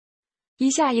以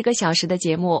下1个小时的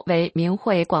节目为明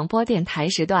慧广播电台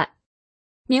时段。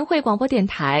明慧广播电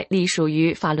台隶属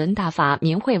于法轮大法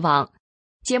明慧网，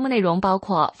节目内容包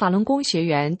括法轮功学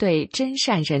员对真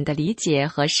善忍的理解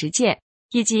和实践，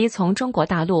以及从中国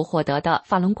大陆获得的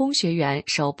法轮功学员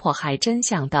受迫害真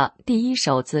相的第一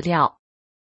手资料。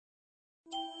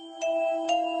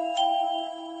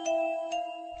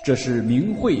这是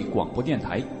明慧广播电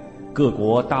台，各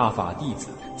国大法弟子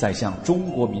在向中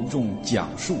国民众讲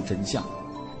述真相，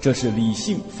这是理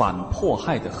性反迫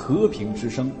害的和平之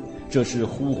声，这是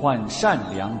呼唤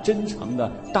善良真诚的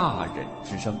大忍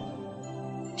之声。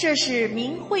这是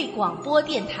明慧广播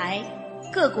电台，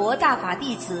各国大法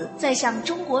弟子在向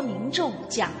中国民众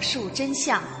讲述真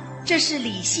相，这是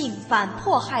理性反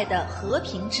迫害的和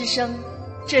平之声，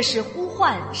这是呼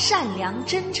唤善良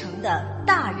真诚的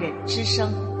大忍之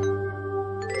声。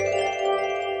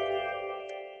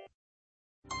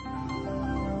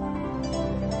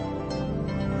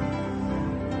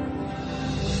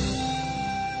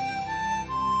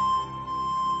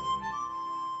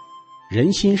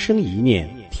人心生一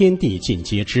念，天地尽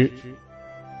皆知。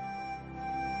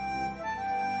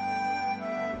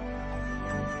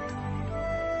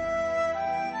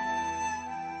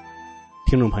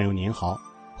听众朋友您好，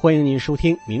欢迎您收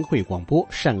听明慧广播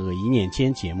善恶一念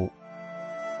间节目。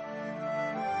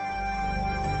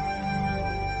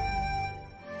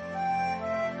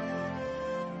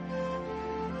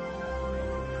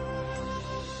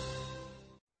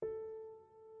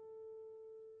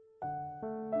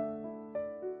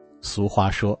俗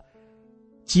话说，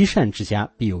积善之家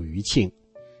必有余庆，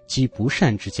积不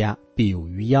善之家必有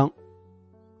余殃。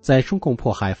在中共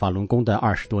迫害法轮功的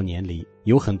20多年里，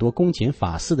有很多公检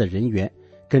法司的人员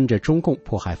跟着中共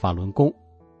迫害法轮功，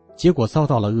结果遭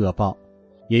到了恶报；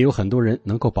也有很多人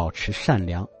能够保持善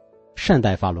良，善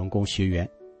待法轮功学员，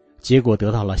结果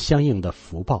得到了相应的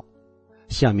福报。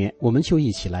下面我们就一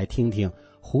起来听听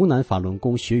湖南法轮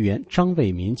功学员张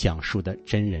卫民讲述的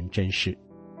真人真事。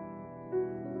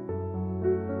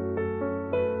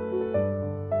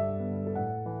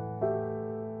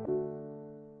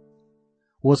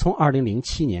我从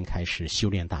2007年开始修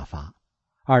炼大法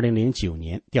，2009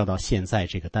年调到现在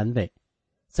这个单位。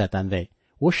在单位，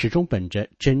我始终本着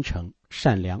真诚、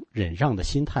善良、忍让的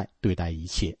心态对待一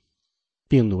切，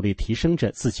并努力提升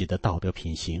着自己的道德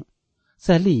品行。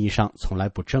在利益上从来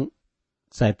不争，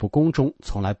在不公中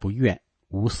从来不怨，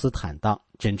无私坦荡，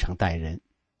真诚待人，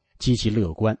积极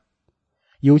乐观。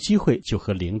有机会就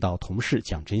和领导同事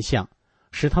讲真相，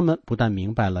使他们不但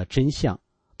明白了真相，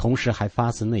同时还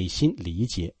发自内心理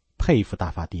解、佩服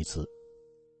大法弟子。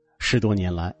10多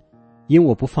年来，因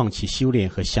我不放弃修炼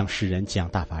和向世人讲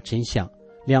大法真相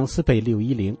，2次被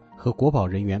610和国保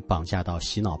人员绑架到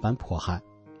洗脑班迫害，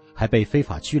还被非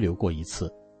法拘留过1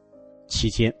次。期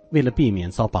间，为了避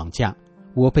免遭绑架，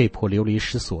我被迫流离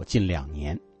失所近2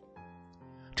年。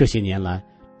这些年来，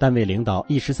单位领导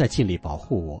一直在尽力保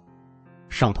护我，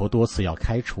上头多次要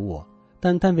开除我，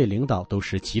但单位领导都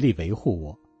是极力维护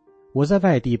我。我在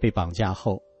外地被绑架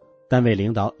后，单位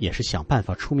领导也是想办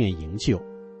法出面营救。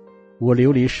我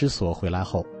流离失所回来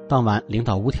后，当晚领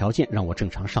导无条件让我正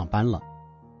常上班了，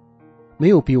没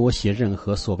有逼我写任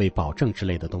何所谓保证之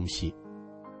类的东西，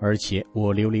而且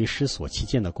我流离失所期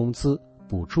间的工资、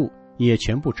补助也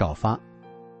全部照发。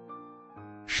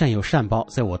善有善报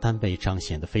在我单位彰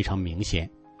显得非常明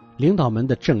显，领导们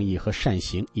的正义和善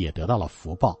行也得到了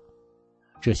福报。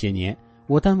这些年，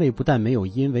我单位不但没有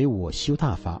因为我修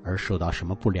大法而受到什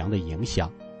么不良的影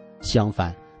响，相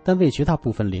反，单位绝大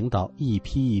部分领导一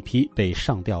批一批被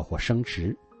上调或升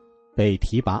职，被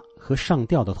提拔和上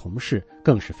调的同事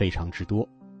更是非常之多。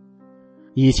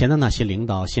以前的那些领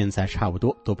导现在差不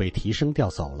多都被提升调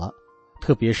走了，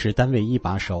特别是单位一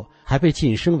把手还被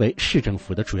晋升为市政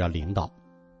府的主要领导。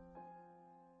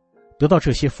得到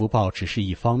这些福报只是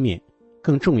一方面，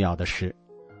更重要的是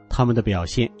他们的表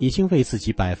现已经为自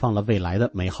己摆放了未来的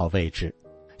美好位置，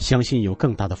相信有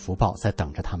更大的福报在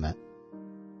等着他们。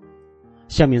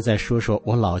下面再说说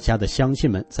我老家的乡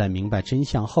亲们在明白真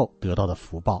相后得到的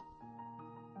福报。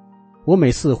我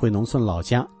每次回农村老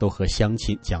家都和乡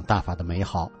亲讲大法的美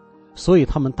好，所以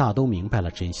他们大都明白了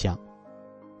真相。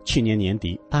去年年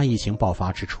底大疫情爆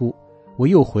发之初，我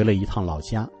又回了一趟老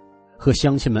家，和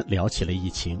乡亲们聊起了疫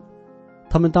情。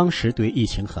他们当时对疫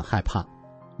情很害怕，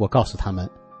我告诉他们，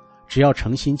只要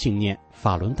诚心敬念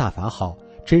法轮大法好，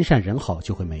真善人好，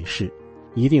就会没事，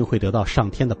一定会得到上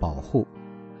天的保护。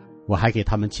我还给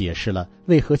他们解释了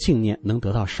为何敬念能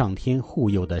得到上天护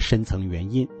佑的深层原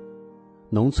因。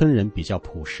农村人比较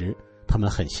朴实，他们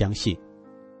很相信。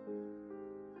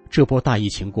这波大疫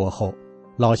情过后，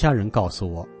老家人告诉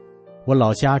我，我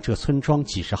老家这村庄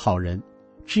几十号人，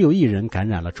只有一人感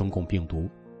染了中共病毒，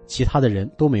其他的人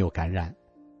都没有感染。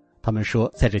他们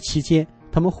说，在这期间，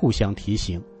他们互相提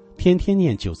醒，天天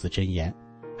念9字真言，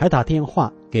还打电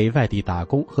话给外地打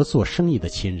工和做生意的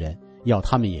亲人，要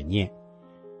他们也念，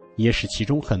也使其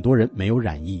中很多人没有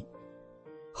染疫。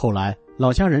后来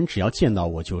老家人只要见到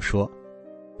我就说，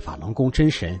法轮功真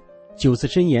神，9字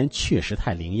真言确实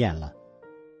太灵验了。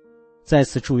在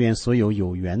此祝愿所有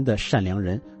有缘的善良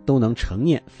人都能承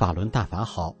念法轮大法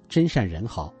好，真善人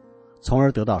好，从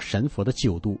而得到神佛的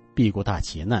救度，避过大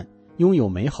劫难，拥有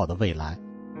美好的未来。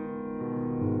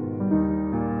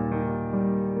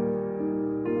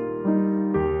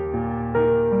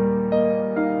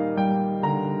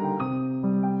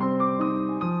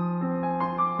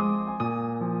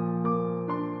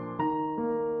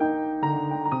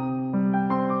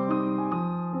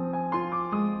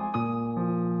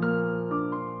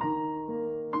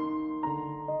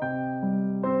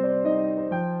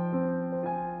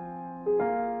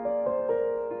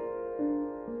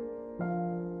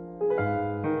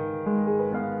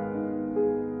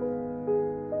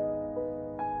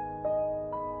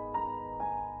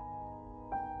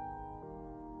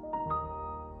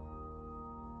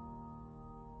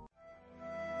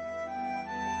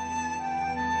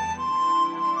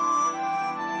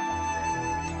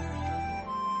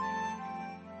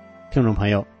听众朋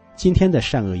友，今天的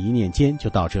善恶一念间就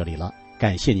到这里了，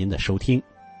感谢您的收听。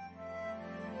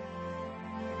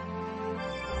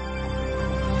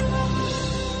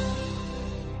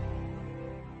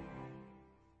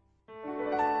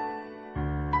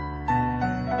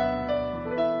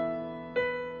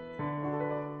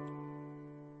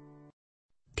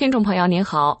听众朋友您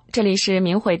好，这里是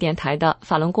明慧电台的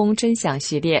法轮功真相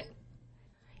系列。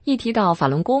一提到法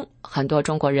轮功，很多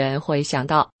中国人会想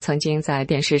到曾经在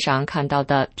电视上看到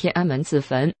的天安门自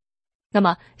焚。那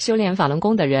么，修炼法轮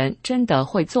功的人真的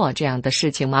会做这样的事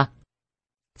情吗？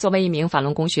作为一名法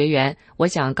轮功学员，我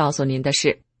想告诉您的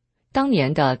是，当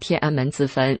年的天安门自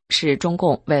焚是中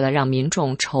共为了让民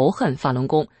众仇恨法轮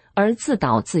功而自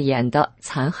导自演的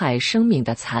残害生命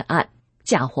的惨案，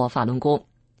嫁祸法轮功。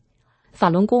法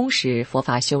轮功是佛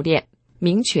法修炼，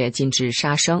明确禁止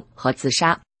杀生和自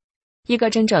杀。一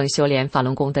个真正修炼法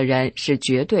轮功的人是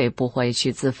绝对不会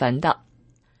去自焚的。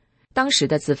当时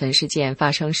的自焚事件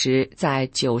发生时，在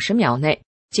90秒内，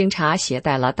警察携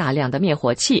带了大量的灭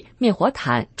火器、灭火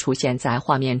毯出现在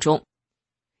画面中。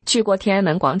去过天安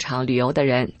门广场旅游的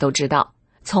人都知道，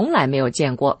从来没有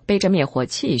见过背着灭火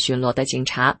器巡逻的警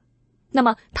察。那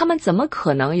么，他们怎么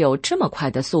可能有这么快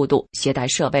的速度携带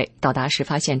设备到达事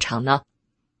发现场呢？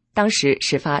当时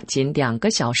事发仅2个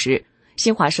小时，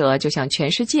新华社就向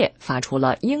全世界发出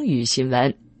了英语新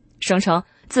闻，声称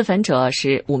自焚者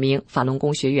是5名法轮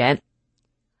功学员。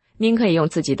您可以用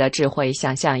自己的智慧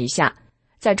想象一下，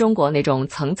在中国那种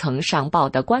层层上报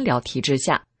的官僚体制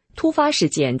下，突发事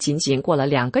件仅仅过了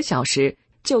2个小时，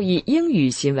就以英语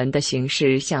新闻的形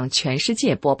式向全世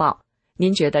界播报，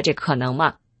您觉得这可能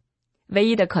吗？唯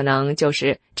一的可能就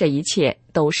是这一切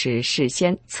都是事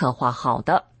先策划好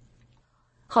的。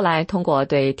后来通过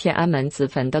对天安门自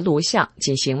焚的录像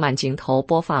进行慢镜头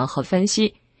播放和分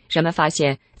析，人们发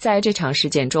现在这场事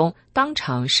件中，当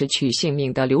场失去性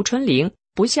命的刘春玲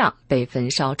不像被焚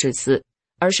烧致死，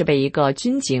而是被一个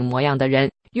军警模样的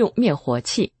人用灭火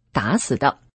器打死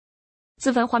的。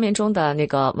自焚画面中的那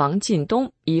个王进东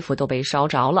衣服都被烧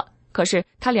着了，可是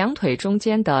他2腿中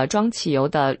间的装汽油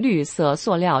的绿色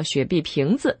塑料雪碧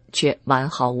瓶子却完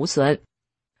好无损。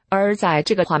而在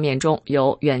这个画面中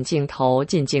有远镜头、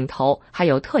近镜头，还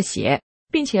有特写，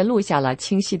并且录下了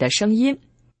清晰的声音。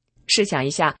试想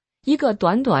一下，一个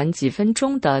短短几分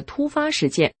钟的突发事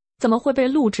件，怎么会被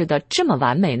录制得这么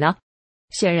完美呢？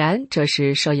显然，这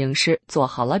是摄影师做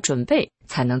好了准备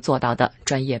才能做到的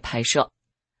专业拍摄。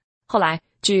后来，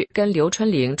据跟刘春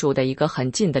玲住的一个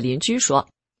很近的邻居说，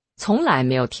从来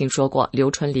没有听说过刘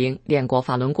春玲练过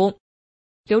法轮功。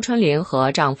刘春玲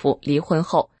和丈夫离婚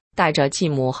后，带着继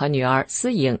母和女儿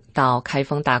思颖到开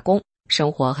封打工，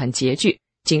生活很拮据，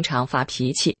经常发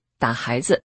脾气，打孩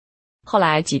子。后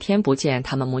来几天不见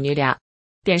他们母女俩，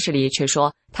电视里却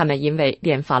说他们因为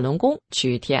练法轮功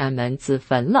去天安门自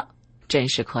焚了，真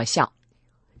是可笑。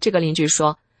这个邻居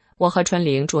说，我和春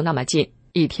玲住那么近，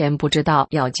一天不知道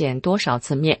要见多少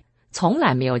次面，从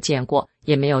来没有见过，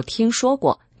也没有听说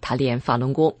过他练法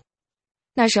轮功。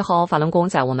那时候法轮功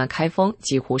在我们开封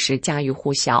几乎是家喻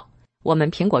户晓，我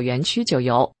们苹果园区就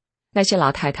有，那些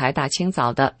老太太大清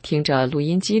早的听着录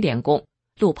音机练功，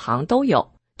路旁都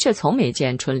有，却从没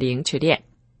见春玲去练。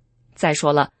再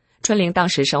说了，春玲当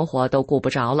时生活都顾不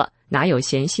着了，哪有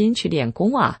闲心去练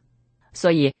功啊？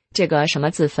所以这个什么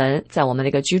自焚，在我们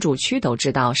那个居住区都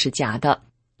知道是假的，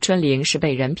春玲是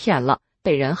被人骗了，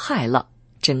被人害了，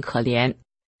真可怜。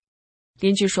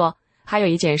邻居说，还有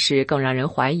一件事更让人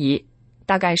怀疑，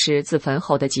大概是自焚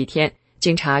后的几天，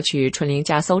警察去春玲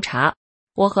家搜查，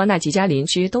我和那几家邻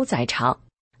居都在场，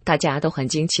大家都很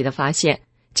惊奇地发现，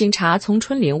警察从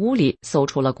春玲屋里搜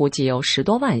出了估计有10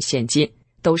多万现金，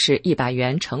都是100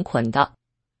元成捆的。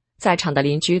在场的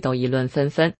邻居都议论纷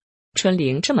纷，春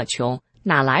玲这么穷，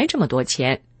哪来这么多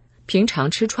钱？平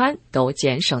常吃穿都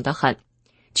俭省得很，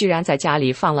居然在家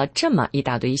里放了这么一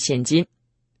大堆现金。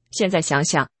现在想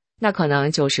想，那可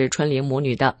能就是春玲母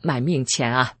女的买命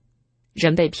钱啊！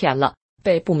人被骗了，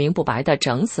被不明不白的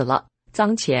整死了，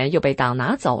脏钱又被党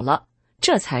拿走了，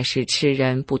这才是吃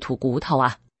人不吐骨头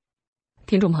啊！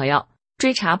听众朋友，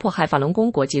追查迫害法轮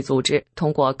功国际组织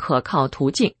通过可靠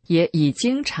途径也已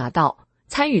经查到，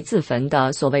参与自焚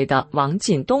的所谓的王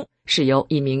进东是由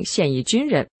一名现役军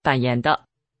人扮演的。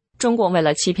中共为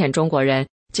了欺骗中国人，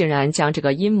竟然将这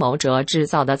个阴谋者制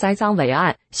造的栽赃伪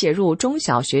案写入中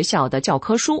小学校的教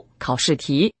科书、考试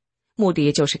题，目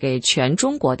的就是给全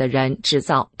中国的人制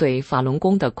造对法轮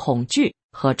功的恐惧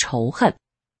和仇恨。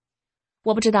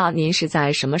我不知道您是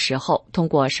在什么时候通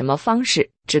过什么方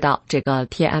式知道这个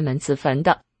天安门自焚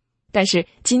的，但是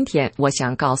今天我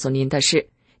想告诉您的是，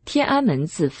天安门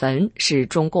自焚是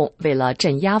中共为了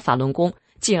镇压法轮功，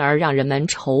进而让人们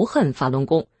仇恨法轮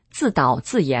功，自导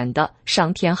自演的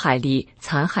伤天害理、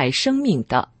残害生命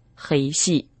的黑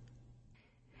戏。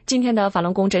今天的法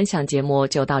轮功真相节目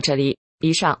就到这里，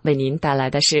以上为您带来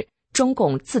的是中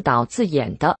共自导自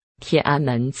演的天安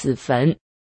门自焚。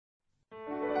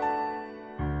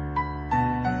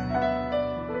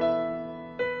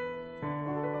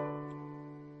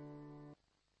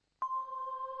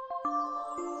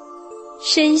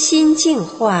身心净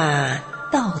化，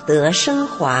道德升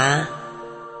华。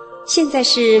现在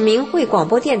是明慧广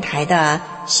播电台的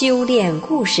修炼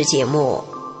故事节目。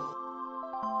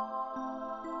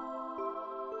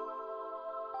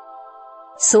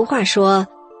俗话说，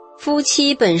夫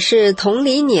妻本是同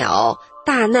林鸟，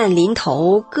大难临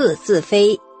头各自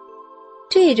飞。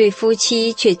这对夫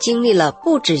妻却经历了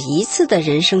不止一次的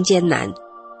人生艰难，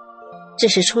这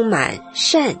是充满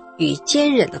善与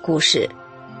坚忍的故事。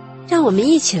让我们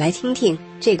一起来听听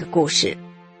这个故事。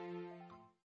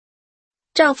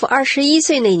丈夫21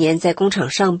岁那年在工厂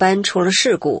上班出了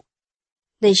事故，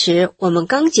那时我们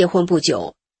刚结婚不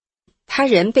久，他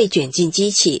人被卷进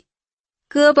机器，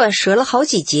胳膊折了好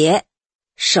几节，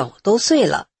手都碎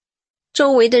了，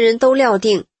周围的人都料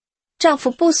定丈夫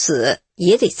不死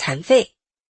也得残废。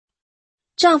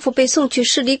丈夫被送去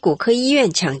市里骨科医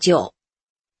院抢救，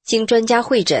经专家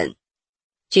会诊，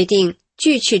决定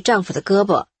锯去丈夫的胳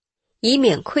膊，以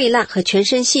免溃烂和全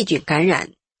身细菌感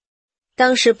染。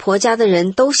当时婆家的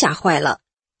人都吓坏了，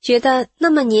觉得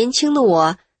那么年轻的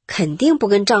我肯定不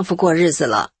跟丈夫过日子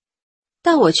了。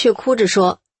但我却哭着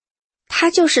说，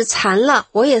他就是残了，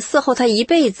我也伺候他一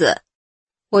辈子。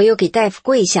我又给大夫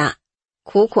跪下，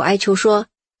苦苦哀求说，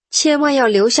千万要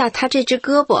留下他这只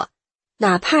胳膊，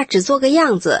哪怕只做个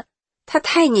样子，他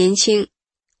太年轻。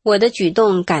我的举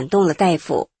动感动了大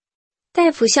夫，大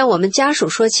夫向我们家属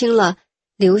说清了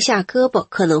留下胳膊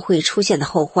可能会出现的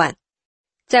后患。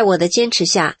在我的坚持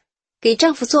下，给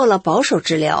丈夫做了保守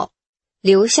治疗，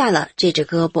留下了这只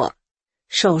胳膊，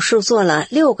手术做了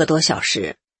6个多小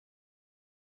时。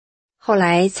后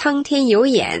来苍天有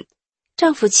眼，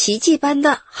丈夫奇迹般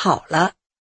的好了。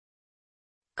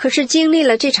可是经历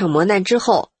了这场磨难之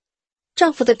后，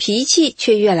丈夫的脾气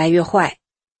却越来越坏，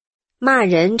骂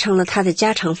人成了他的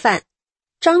家常饭，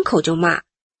张口就骂，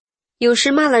有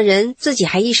时骂了人自己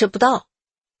还意识不到。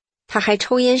他还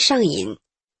抽烟上瘾，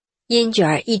烟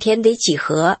卷一天得几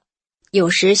盒，有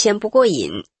时嫌不过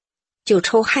瘾，就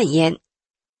抽旱烟。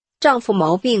丈夫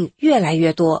毛病越来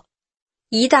越多，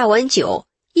一大碗酒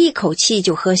一口气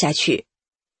就喝下去，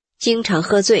经常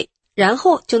喝醉，然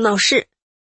后就闹事。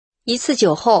一次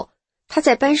酒后，他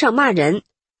在班上骂人，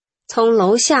从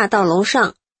楼下到楼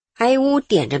上挨屋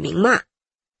点着名骂，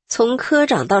从科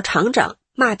长到厂长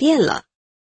骂遍了。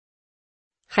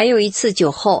还有一次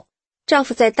酒后，丈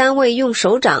夫在单位用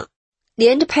手掌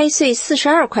连着拍碎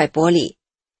42块玻璃，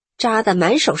扎得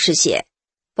满手是血，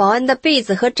保安的被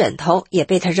子和枕头也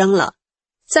被他扔了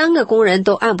，3个工人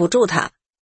都按不住他。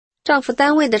丈夫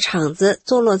单位的厂子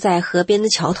坐落在河边的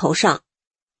桥头上，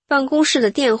办公室的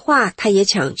电话他也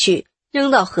抢去扔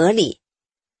到河里。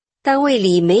单位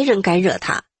里没人敢惹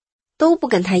他，都不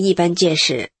跟他一般见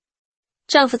识。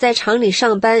丈夫在厂里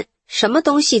上班，什么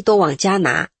东西都往家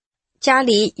拿，家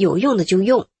里有用的就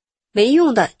用，没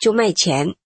用的就卖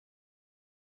钱。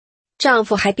丈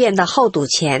夫还变得好赌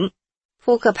钱，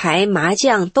扑克牌、麻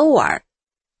将都玩，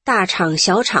大场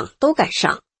小场都敢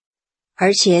上，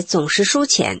而且总是输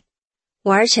钱，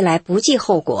玩起来不计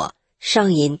后果，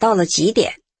上瘾到了极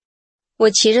点。我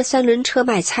骑着3轮车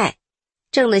卖菜，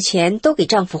挣的钱都给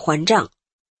丈夫还账。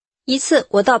一次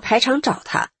我到排场找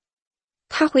他，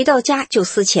他回到家就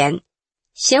撕钱，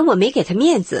嫌我没给他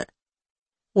面子。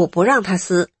我不让他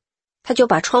撕，他就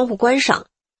把窗户关上，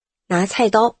拿菜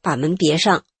刀把门别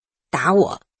上，打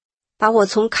我，把我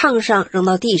从炕上扔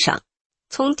到地上，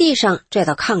从地上拽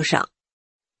到炕上。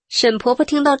沈婆婆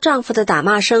听到丈夫的打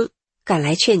骂声，赶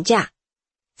来劝架，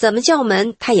怎么叫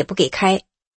门她也不给开。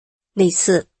那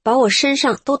次把我身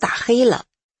上都打黑了。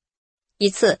一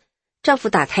次丈夫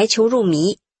打台球入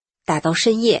迷，打到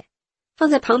深夜，放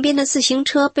在旁边的自行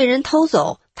车被人偷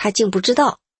走，他竟不知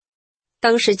道。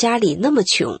当时家里那么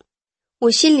穷，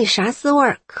我心里啥滋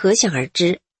味可想而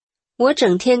知。我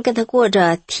整天跟他过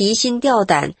着提心吊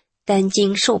胆、担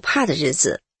惊受怕的日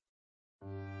子。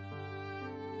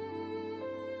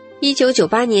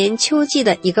1998年秋季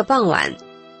的一个傍晚，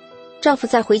丈夫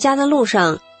在回家的路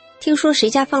上听说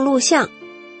谁家放录像，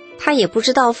他也不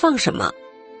知道放什么，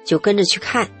就跟着去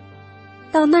看。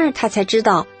到那儿他才知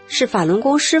道是法轮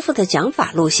功师傅的讲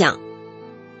法录像。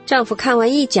丈夫看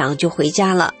完一讲就回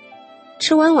家了，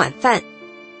吃完晚饭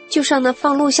就上那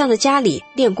放录像的家里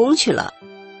练功去了。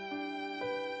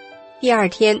第二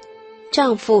天，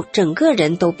丈夫整个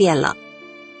人都变了。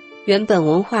原本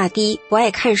文化低不爱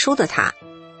看书的他，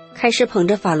开始捧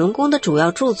着法轮功的主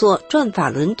要著作《转法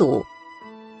轮》读，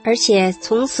而且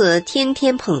从此天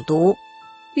天捧读，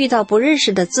遇到不认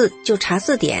识的字就查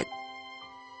字典。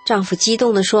丈夫激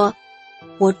动地说，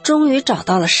我终于找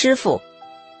到了师傅，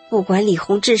不管李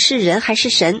洪志是人还是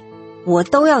神，我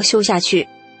都要修下去。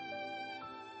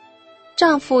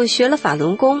丈夫学了法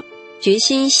轮功，决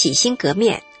心洗心革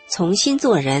面，重新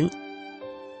做人。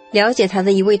了解他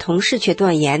的一位同事却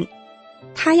断言，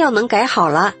他要能改好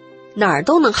了，哪儿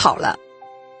都能好了。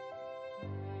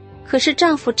可是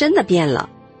丈夫真的变了，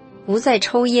不再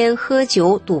抽烟喝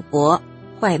酒赌博，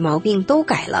坏毛病都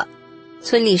改了。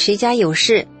村里谁家有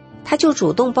事，他就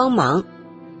主动帮忙。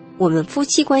我们夫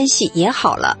妻关系也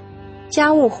好了，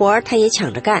家务活他也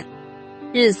抢着干，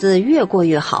日子越过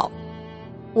越好。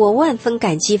我万分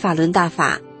感激法轮大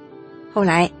法。后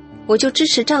来我就支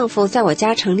持丈夫在我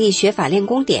家成立学法练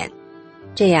功点，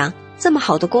这样这么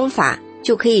好的功法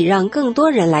就可以让更多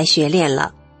人来学练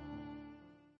了。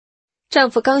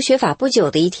丈夫刚学法不久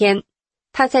的一天，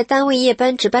他在单位夜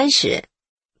班值班时，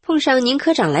碰上宁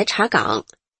科长来查岗。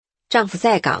丈夫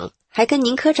在岗，还跟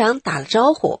宁科长打了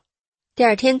招呼。第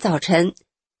二天早晨，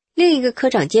另一个科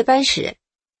长接班时，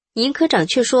宁科长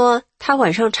却说他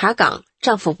晚上查岗，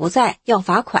丈夫不在，要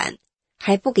罚款，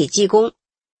还不给记功。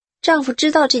丈夫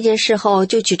知道这件事后，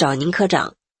就去找宁科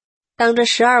长，当着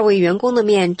12位员工的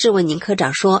面质问宁科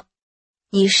长说，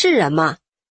你是人吗？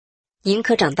宁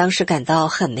科长当时感到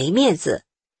很没面子，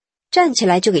站起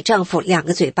来就给丈夫2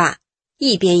个嘴巴，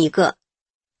一边一个，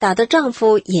打得丈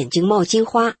夫眼睛冒金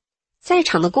花。在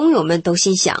场的工友们都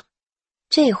心想，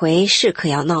这回事可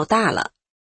要闹大了。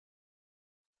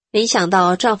没想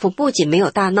到丈夫不仅没有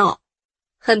大闹，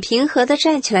很平和地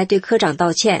站起来对科长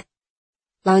道歉，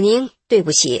老宁，对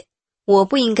不起，我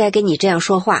不应该跟你这样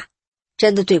说话，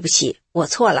真的对不起，我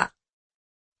错了。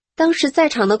当时在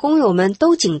场的工友们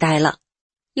都惊呆了，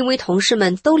因为同事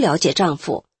们都了解丈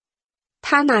夫，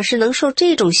他哪是能受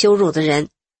这种羞辱的人，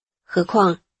何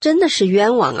况真的是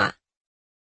冤枉啊。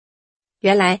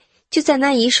原来就在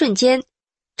那一瞬间，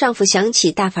丈夫想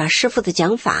起大法师父的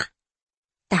讲法，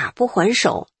打不还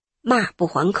手，骂不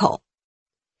还口。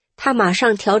他马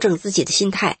上调整自己的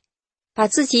心态，把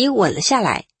自己稳了下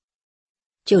来。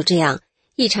就这样，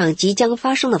一场即将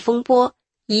发生的风波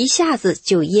一下子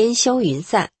就烟消云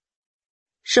散。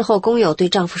事后工友对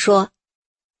丈夫说，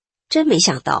真没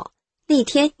想到那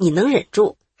天你能忍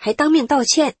住，还当面道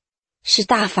歉，是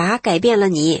大法改变了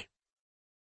你。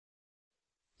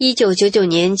1999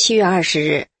年7月20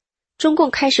日，中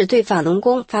共开始对法轮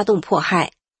功发动迫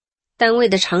害，单位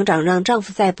的厂长让丈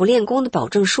夫在不练功的保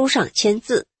证书上签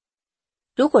字，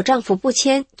如果丈夫不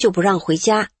签就不让回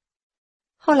家。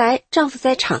后来丈夫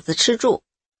在厂子吃住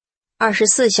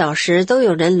，24小时都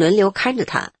有人轮流看着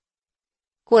他。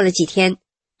过了几天，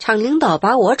厂领导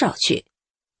把我找去，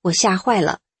我吓坏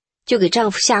了，就给丈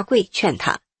夫下跪劝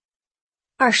他。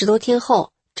20多天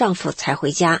后，丈夫才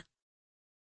回家。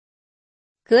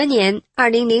隔年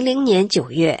2000年9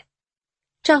月，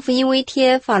丈夫因为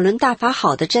贴法轮大法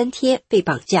好的粘贴被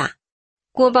绑架，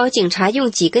国保警察用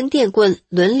几根电棍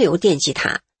轮流电击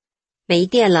他，没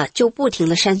电了就不停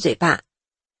地扇嘴巴，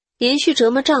连续折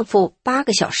磨丈夫8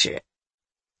个小时，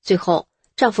最后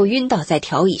丈夫晕倒在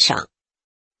条椅上。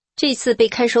这次被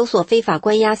看守所非法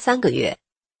关押3个月，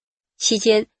期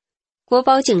间国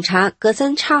保警察隔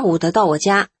三差五的到我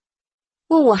家，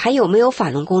问我还有没有法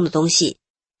轮功的东西，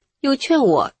又劝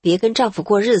我别跟丈夫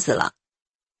过日子了。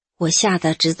我吓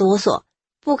得直哆嗦，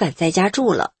不敢在家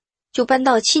住了，就搬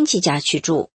到亲戚家去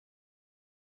住。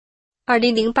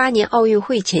2008年奥运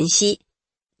会前夕，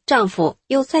丈夫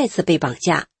又再次被绑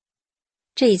架，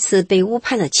这一次被误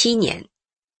判了7年。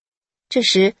这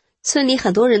时村里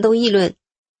很多人都议论，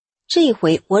这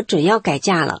回我准要改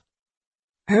嫁了。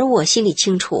而我心里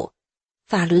清楚，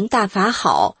法轮大法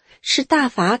好，是大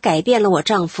法改变了我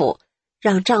丈夫，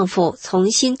让丈夫重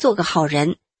新做个好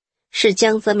人，是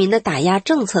江泽民的打压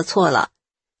政策错了，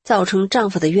造成丈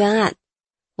夫的冤案，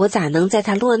我咋能在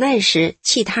他落难时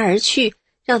弃他而去，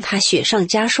让他雪上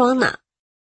加霜呢？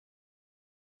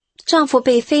丈夫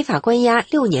被非法关押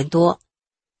6年多，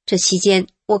这期间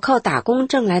我靠打工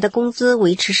挣来的工资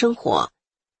维持生活，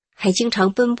还经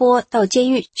常奔波到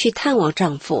监狱去探望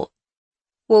丈夫。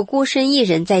我孤身一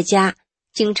人在家，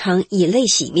经常以泪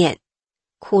洗面，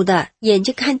哭得眼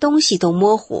睛看东西都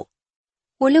模糊。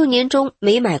我6年中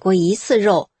没买过一次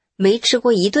肉，没吃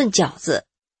过一顿饺子。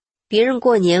别人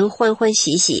过年欢欢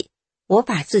喜喜，我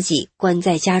把自己关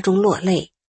在家中落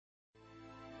泪。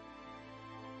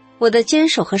我的坚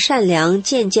守和善良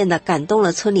渐渐地感动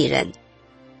了村里人，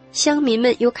乡民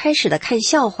们又开始了看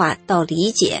笑话到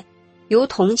理解，由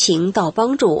同情到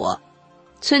帮助我。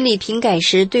村里评改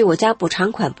时对我家补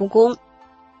偿款不公，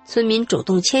村民主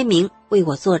动签名为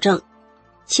我作证，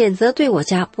谴责对我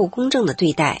家不公正的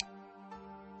对待。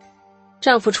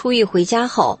丈夫出狱回家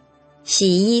后，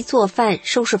洗衣做饭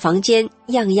收拾房间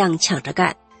样样抢着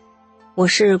干，我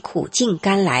是苦尽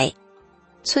甘来。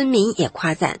村民也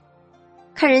夸赞，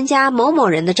看人家某某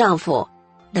人的丈夫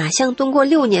哪像蹲过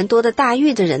6年多的大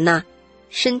狱的人呢，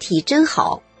身体真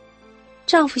好。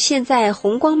丈夫现在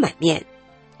红光满面，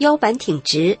腰板挺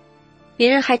直，别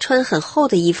人还穿很厚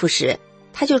的衣服时，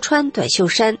他就穿短袖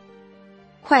衫。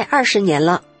快20年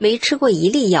了，没吃过一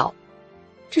粒药，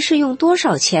这是用多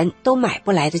少钱都买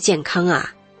不来的健康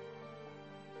啊！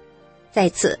在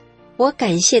此，我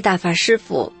感谢大法师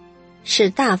父，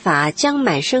是大法将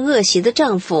满身恶习的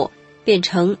丈夫变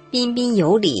成彬彬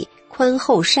有礼、宽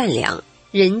厚善良、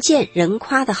人见人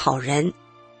夸的好人。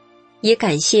也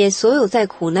感谢所有在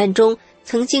苦难中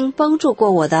曾经帮助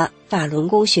过我的法轮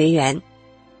功学员。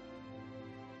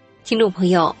听众朋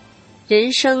友，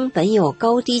人生本有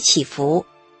高低起伏，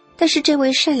但是这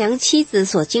位善良妻子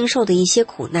所经受的一些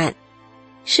苦难，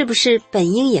是不是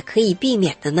本应也可以避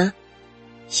免的呢？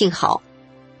幸好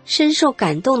深受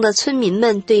感动的村民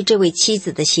们对这位妻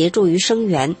子的协助与声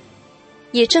援，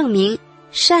也证明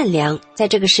善良在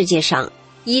这个世界上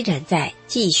依然在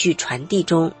继续传递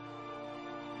中。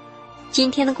今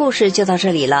天的故事就到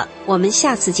这里了，我们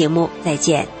下次节目再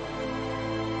见。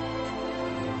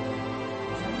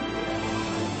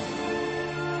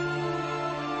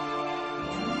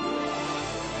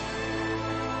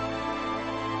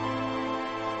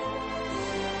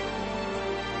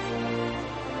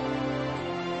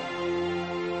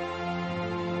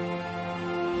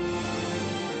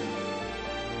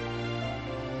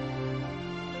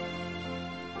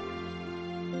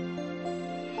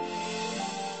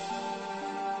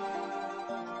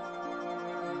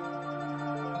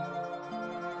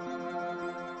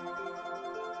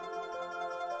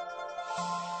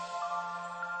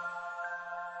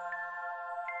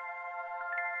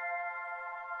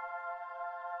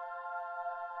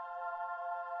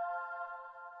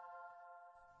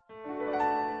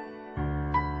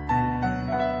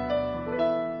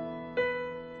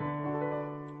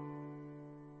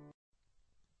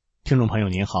听众朋友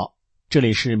您好，这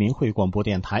里是明慧广播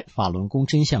电台法轮功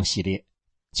真相系列，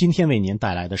今天为您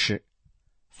带来的是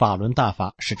法轮大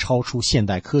法是超出现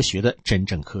代科学的真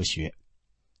正科学。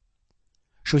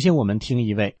首先我们听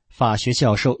一位法学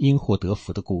教授因祸得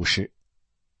福的故事。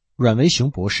阮维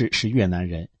雄博士是越南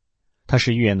人，他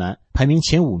是越南排名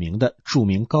前5名的著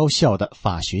名高校的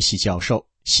法学系教授、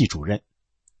系主任。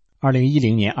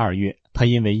2010年2月，他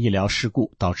因为医疗事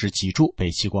故导致脊柱被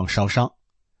激光烧伤，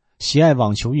喜爱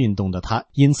网球运动的他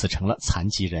因此成了残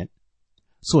疾人，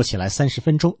坐起来30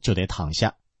分钟就得躺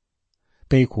下。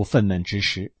悲苦愤懑之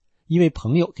时，一位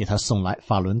朋友给他送来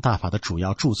法轮大法的主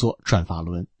要著作《转法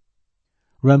轮》。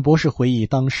阮博士回忆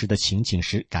当时的情景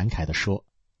时感慨地说，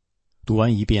读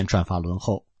完一遍《转法轮》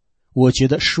后，我觉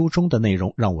得书中的内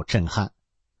容让我震撼。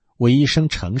我一生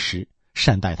诚实，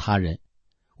善待他人，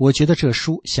我觉得这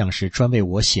书像是专为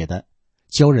我写的，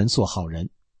教人做好人，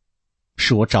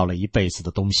是我找了一辈子的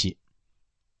东西。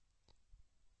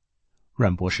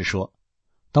阮博士说，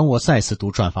当我再次读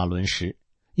《转法轮》时，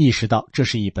意识到这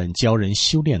是一本教人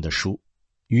修炼的书，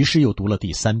于是又读了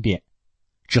第3遍。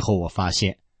之后我发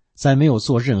现，在没有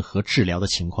做任何治疗的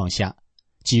情况下，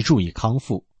脊柱已康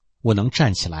复，我能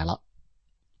站起来了。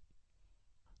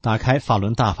打开法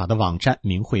轮大法的网站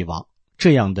明慧网，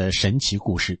这样的神奇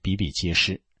故事比比皆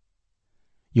是。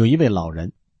有一位老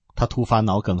人，他突发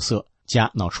脑梗塞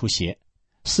加脑出血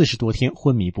，40多天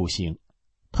昏迷不醒。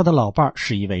他的老伴儿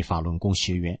是一位法轮功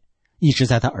学员，一直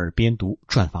在他耳边读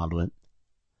转法轮。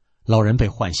老人被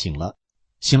唤醒了，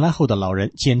醒来后的老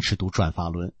人坚持读转法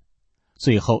轮，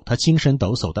最后他精神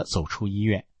抖擞地走出医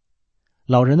院。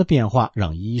老人的变化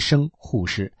让医生、护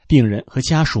士、病人和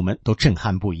家属们都震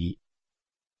撼不已。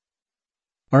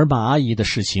而马阿姨的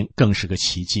事情更是个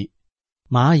奇迹。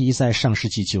马阿姨在上世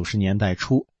纪90年代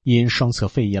初因双侧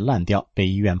肺叶烂掉被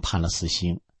医院判了死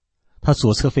刑，她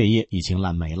左侧肺叶已经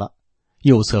烂没了，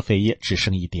右侧肺叶只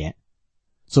剩一点。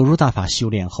走入大法修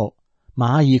炼后，马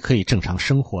阿姨可以正常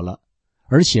生活了，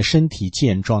而且身体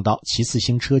健壮到骑自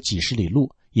行车几十里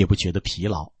路也不觉得疲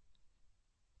劳。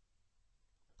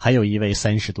还有一位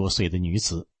30多岁的女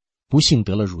子，不幸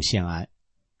得了乳腺癌，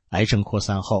癌症扩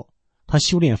散后，她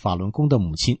修炼法轮功的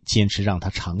母亲坚持让她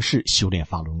尝试修炼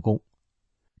法轮功。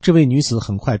这位女子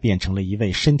很快变成了一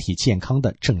位身体健康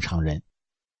的正常人。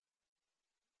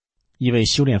一位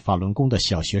修炼法轮功的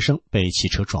小学生被汽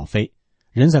车撞飞，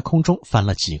人在空中翻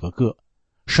了几个，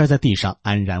摔在地上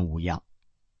安然无恙。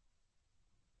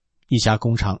一家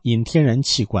工厂因天然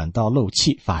气管道漏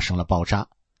气发生了爆炸，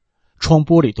窗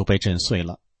玻璃都被震碎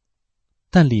了，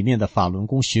但里面的法轮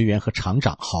功学员和厂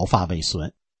长毫发未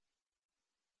损。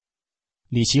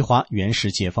李奇华原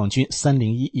是解放军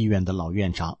301医院的老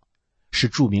院长，是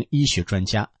著名医学专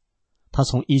家。他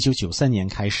从1993年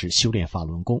开始修炼法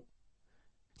轮功，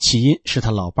起因是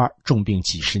他老伴儿重病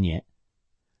几十年，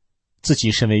自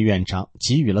己身为院长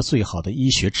给予了最好的医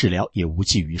学治疗也无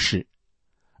济于事，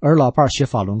而老伴儿学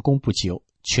法轮功不久，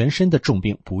全身的重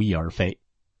病不翼而飞。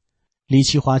李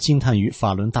奇华惊叹于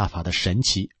法轮大法的神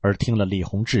奇，而听了李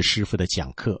洪志师傅的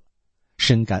讲课，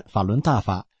深感法轮大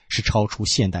法是超出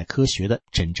现代科学的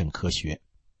真正科学。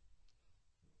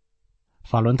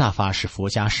法轮大法是佛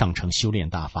家上乘修炼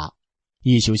大法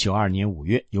，1992年5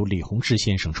月由李洪志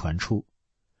先生传出。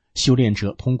修炼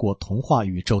者通过同化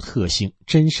宇宙特性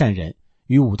真善忍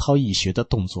与五韬易学的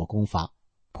动作功法，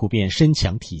普遍身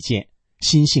强体健，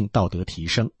心性道德提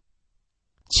升。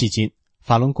迄今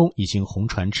法轮功已经红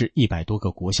传至100多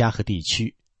个国家和地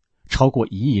区，超过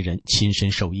1亿人亲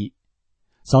身受益。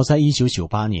早在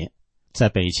1998年，在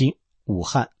北京、武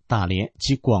汉、大连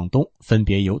及广东分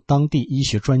别由当地医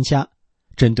学专家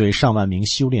针对上万名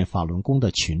修炼法轮功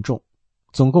的群众，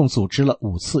总共组织了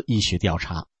5次医学调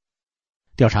查。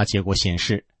调查结果显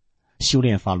示，修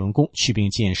炼法轮功祛病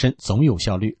健身总有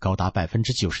效率高达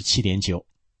 97.9%。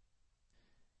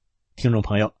 听众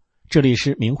朋友，这里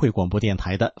是明慧广播电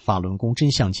台的法轮功真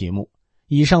相节目，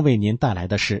以上为您带来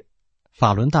的是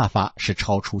法轮大法是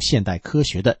超出现代科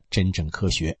学的真正科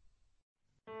学。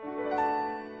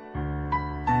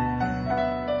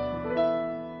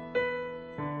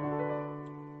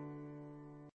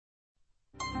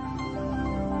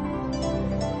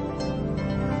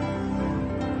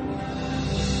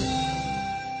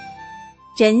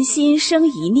人心生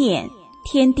一念，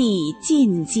天地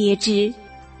尽皆知。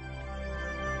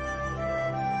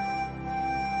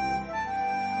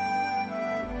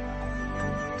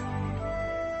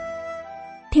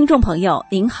听众朋友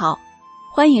您好，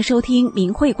欢迎收听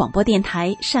明慧广播电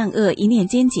台善恶一念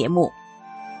间节目。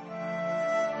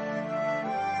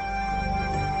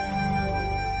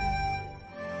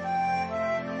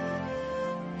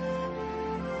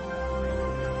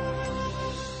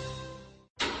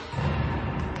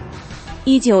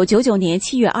1999年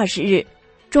7月20日，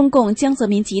中共江泽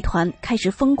民集团开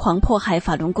始疯狂迫害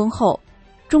法轮功后，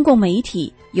中共媒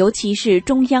体，尤其是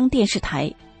中央电视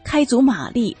台，开足马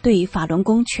力对法轮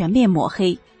功全面抹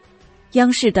黑。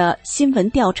央视的新闻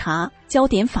调查、焦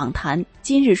点访谈、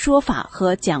今日说法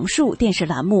和讲述电视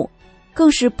栏目，更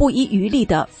是不遗余力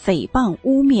地诽谤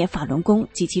污蔑法轮功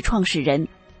及其创始人，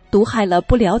毒害了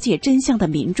不了解真相的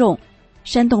民众，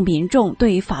煽动民众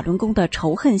对法轮功的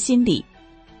仇恨心理。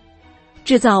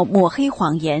制造抹黑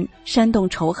谎言、煽动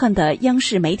仇恨的央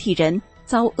视媒体人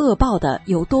遭恶报的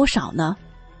有多少呢？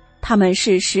他们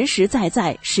是实实在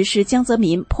在实施江泽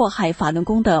民迫害法轮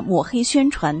功的抹黑宣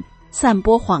传，散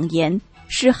播谎言，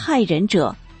是害人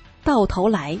者，到头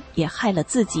来也害了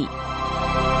自己。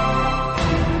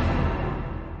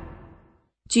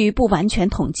据不完全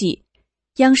统计，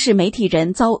央视媒体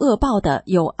人遭恶报的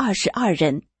有22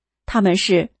人，他们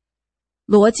是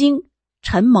罗京、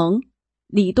陈蒙、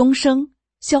李东升、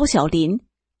肖小林、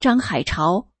张海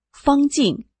潮、方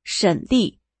静、沈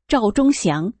丽、赵忠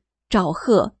祥、赵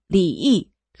贺、李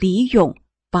毅、李勇、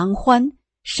王欢、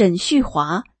沈旭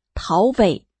华、陶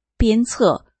伟、边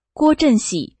策、郭振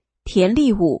喜、田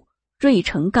立武、芮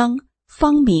成刚、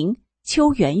方明、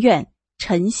邱媛媛、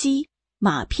陈曦、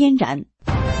马翩然。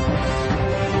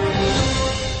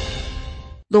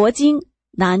罗京，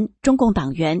男，中共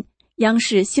党员，央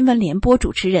视新闻联播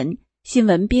主持人，新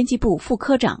闻编辑部副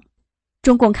科长。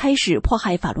中共开始迫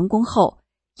害法轮功后，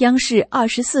央视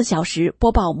24小时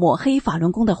播报抹黑法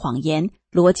轮功的谎言，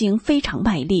罗京非常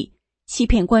卖力，欺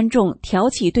骗观众，挑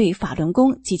起对法轮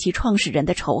功及其创始人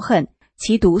的仇恨，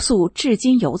其毒素至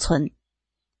今犹存。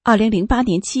2008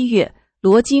年7月，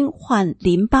罗京患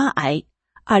淋巴癌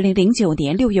，2009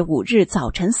年6月5日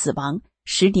早晨死亡，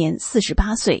时年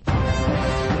48岁。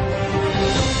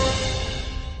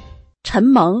陈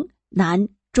蒙，男，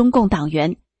中共党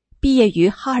员，毕业于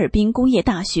哈尔滨工业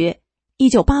大学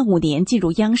，1985年进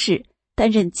入央视，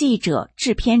担任记者、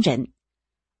制片人。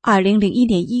2001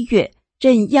年1月，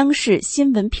任央视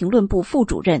新闻评论部副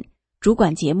主任，主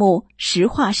管节目《实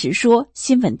话实说》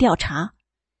新闻调查。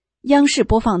央视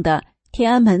播放的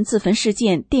天安门自焚事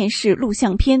件电视录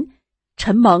像片，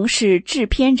陈蒙是制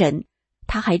片人，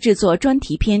他还制作专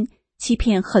题片，欺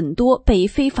骗很多被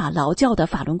非法劳教的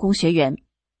法轮功学员。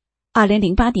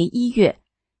2008年1月，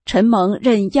陈蒙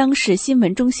任央视新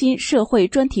闻中心社会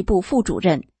专题部副主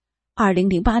任。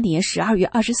2008年12月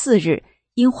24日，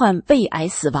因患胃癌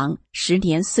死亡，时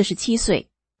年47岁。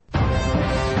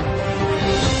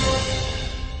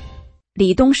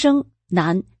李东生，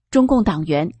男，中共党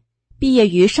员，毕业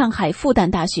于上海复旦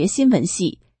大学新闻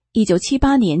系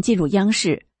，1978年进入央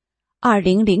视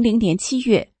，2000年7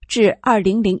月至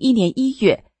2001年1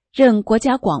月任国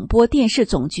家广播电视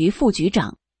总局副局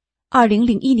长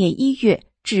，2001年1月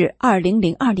至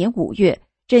2002年5月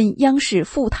任央视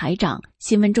副台长、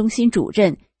新闻中心主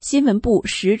任、新闻部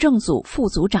时政组副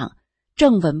组长、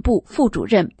政文部副主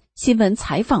任、新闻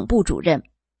采访部主任。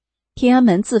天安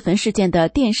门自焚事件的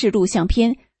电视录像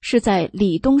片是在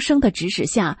李东生的指使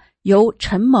下由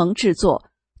陈蒙制作，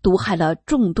毒害了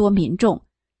众多民众，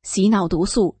洗脑毒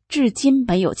素至今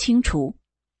没有清除。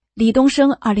李东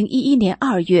生2011年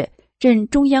2月任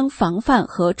中央防范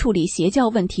和处理邪教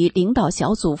问题领导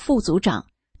小组副组长、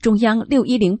中央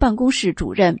610办公室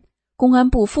主任、公安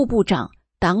部副部长、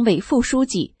党委副书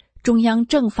记、中央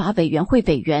政法委员会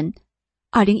委员。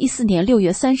2014年6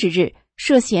月30日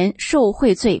涉嫌受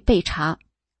贿罪被查。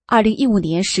2015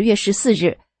年10月14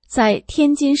日在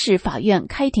天津市法院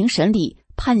开庭审理，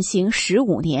判刑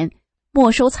15年，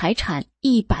没收财产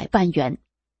100万元。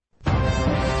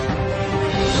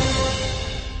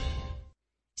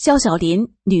肖小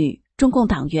林，女，中共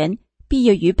党员，毕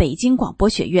业于北京广播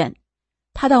学院。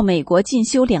她到美国进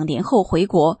修2年后回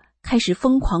国，开始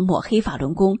疯狂抹黑法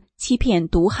轮功，欺骗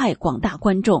毒害广大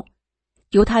观众。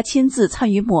由她亲自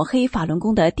参与抹黑法轮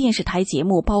功的电视台节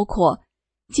目包括《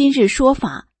今日说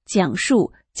法》、讲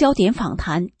述、焦点访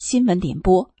谈、新闻联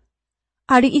播。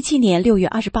2017年6月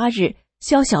28日，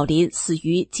肖小林死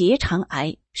于结肠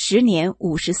癌，时年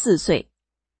54岁。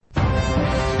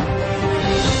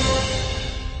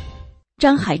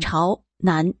张海潮，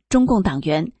男，中共党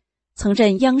员，曾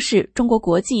任央视中国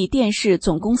国际电视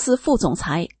总公司副总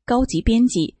裁、高级编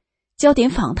辑，焦点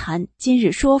访谈、今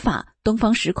日说法、东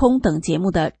方时空等节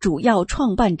目的主要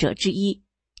创办者之一，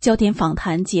焦点访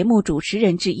谈节目主持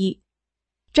人之一。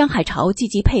张海潮积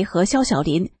极配合肖小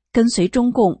林跟随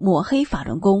中共抹黑法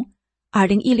轮功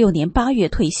，2016年8月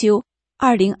退休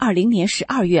，2020年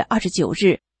12月29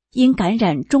日因感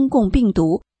染中共病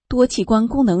毒多器官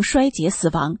功能衰竭死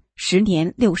亡，时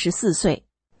年64岁。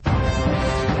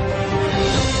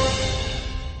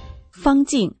方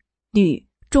静，女，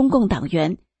中共党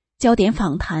员，焦点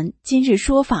访谈、今日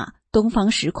说法、东方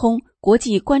时空、国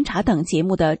际观察等节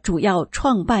目的主要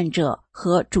创办者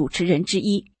和主持人之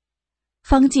一。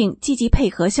方静积极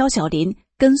配合肖小林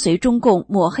跟随中共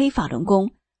抹黑法轮功。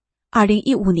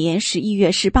2015年11月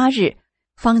18日，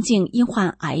方静因患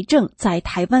癌症在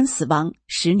台湾死亡，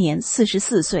时年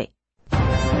44岁。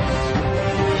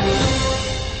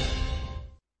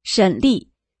沈丽，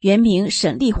原名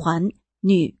沈丽环，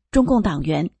女，中共党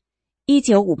员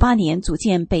，1958年组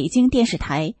建北京电视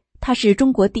台，她是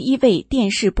中国第一位电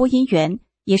视播音员，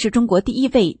也是中国第一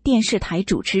位电视台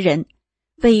主持人，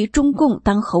为中共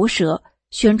当喉舌，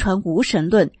宣传无神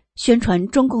论，宣传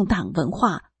中共党文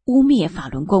化，污蔑法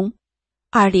轮功。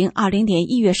2020年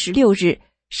1月16日，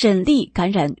沈丽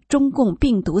感染中共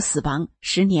病毒死亡，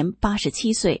时年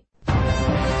87岁。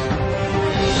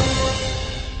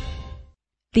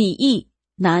李毅，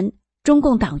男，中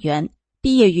共党员，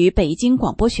毕业于北京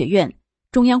广播学院，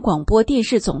中央广播电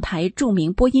视总台著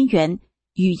名播音员、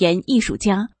语言艺术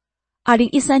家。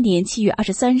2013年7月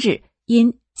23日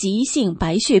因急性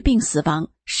白血病死亡，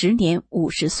时年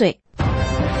50岁。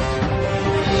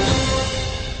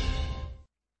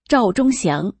赵忠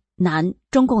祥，男，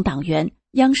中共党员，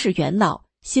央视元老，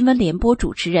新闻联播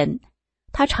主持人。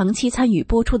他长期参与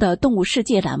播出的《动物世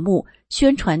界》栏目，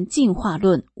宣传进化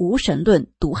论、无神论，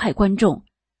毒害观众。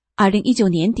2019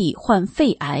年底患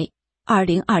肺癌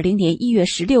，2020年1月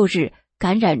16日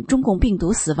感染中共病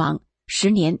毒死亡，时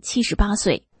年78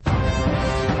岁。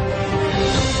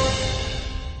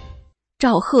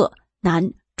赵贺，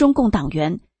男，中共党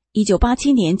员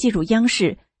，1987年进入央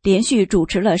视，连续主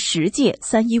持了10届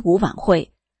315晚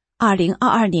会。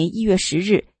2022年1月10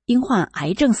日因患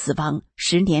癌症死亡，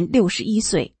时年61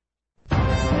岁。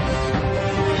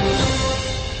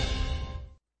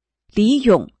李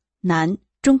勇，男，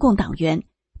中共党员，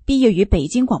毕业于北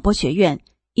京广播学院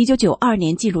，1992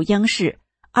年进入央视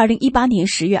，2018年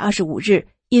10月25日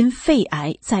因肺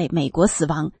癌在美国死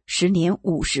亡，时年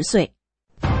50岁。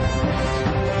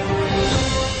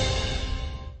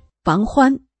王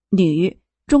欢，女，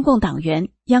中共党员，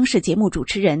央视节目主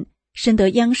持人，深得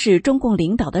央视中共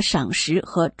领导的赏识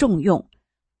和重用。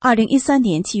2013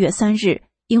年7月3日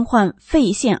因患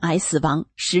肺腺癌死亡，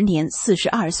时年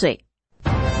42岁。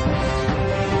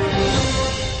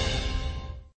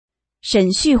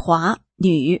沈旭华，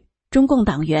女，中共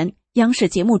党员，央视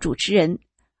节目主持人。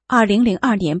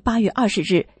2002年8月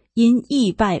20日因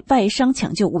意外外伤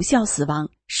抢救无效死亡，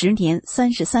时年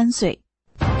33岁。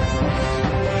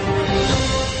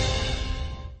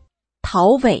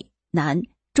陶伟，男，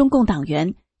中共党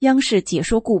员，央视解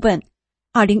说顾问。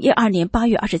2012年8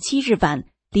月27日晚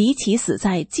离奇死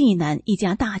在济南一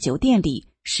家大酒店里，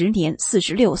时年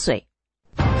46岁。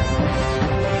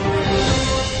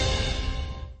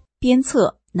鞭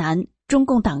策，男，中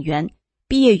共党员，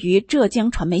毕业于浙江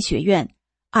传媒学院。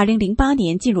2008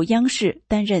年进入央视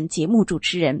担任节目主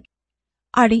持人。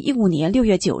2015年6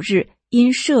月9日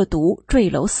因涉毒坠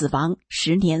楼死亡，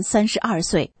时年32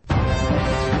岁。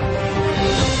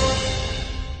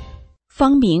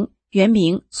方明，原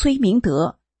名崔明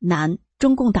德，男，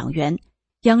中共党员，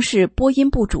央视播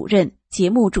音部主任、节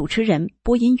目主持人、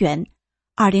播音员。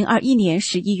2021年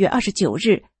11月29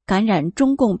日感染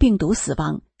中共病毒死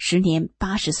亡，时年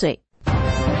80岁。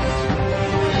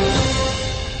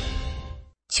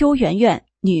邱媛媛，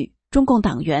女，中共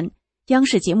党员，央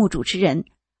视节目主持人。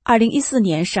2014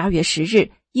年12月10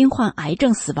日因患癌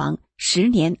症死亡，时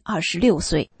年26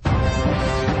岁。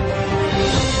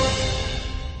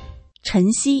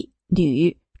陈曦，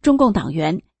女，中共党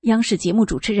员，央视节目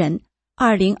主持人。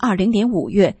2020年5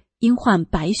月因患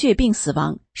白血病死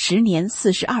亡，时年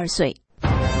42岁。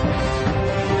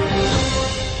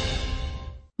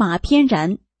马翩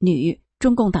然，女，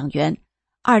中共党员。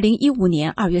2015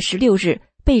年2月16日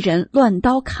被人乱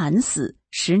刀砍死，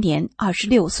时年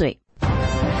26岁。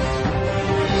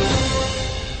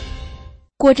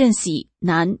郭振喜，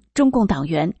男，中共党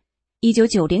员。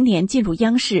1990年进入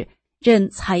央视，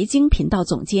任财经频道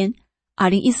总监。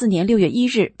2014年6月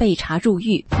1日被查入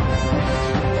狱。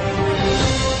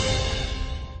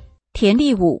田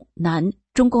立武，男，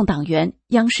中共党员，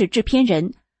央视制片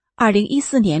人。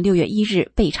2014年6月1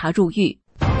日被查入狱。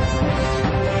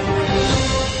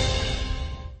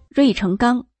芮成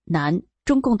钢，男，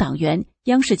中共党员，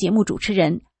央视节目主持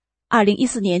人。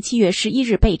2014年7月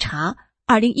11日被查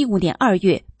，2015年2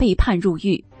月被判入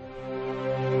狱。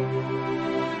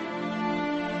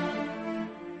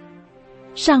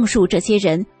上述这些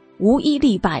人无一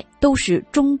例外都是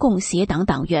中共协党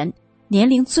党员，年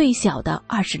龄最小的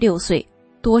26岁，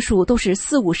多数都是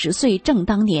40-50岁正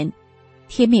当年。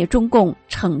天灭中共，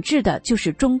惩治的就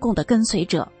是中共的跟随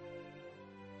者。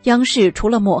央视除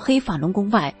了抹黑法轮功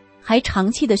外，还长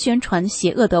期的宣传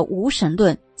邪恶的无神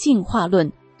论、进化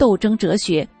论、斗争哲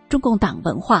学、中共党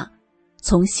文化，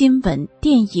从新闻、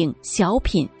电影、小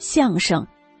品、相声、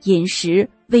饮食、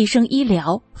卫生医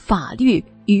疗、法律、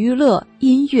娱乐、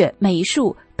音乐、美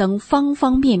术等方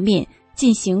方面面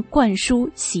进行灌输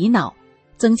洗脑，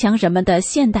增强人们的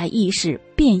现代意识、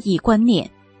变异观念，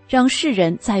让世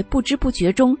人在不知不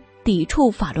觉中抵触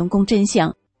法轮功真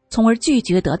相，从而拒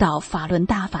绝得到法轮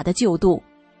大法的救度。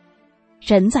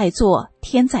人在做，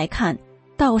天在看，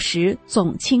到时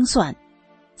总清算。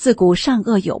自古善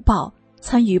恶有报，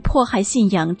参与迫害信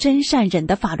仰真善忍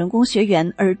的法轮功学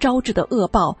员而招致的恶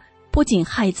报，不仅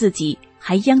害自己，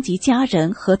还殃及家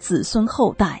人和子孙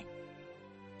后代。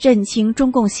认清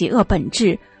中共邪恶本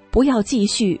质，不要继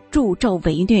续助纣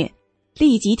为虐，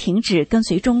立即停止跟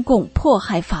随中共迫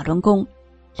害法轮功，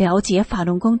了解法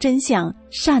轮功真相，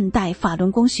善待法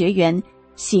轮功学员，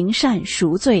行善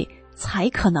赎罪，才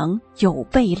可能有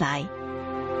未来。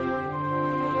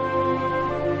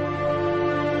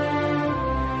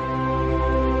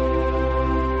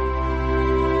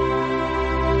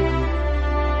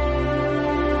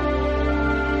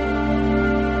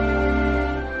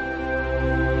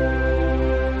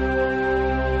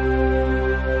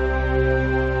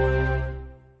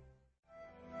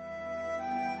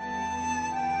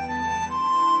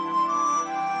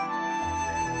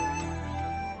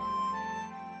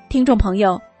听众朋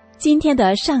友，今天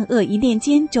的善恶一念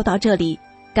间就到这里，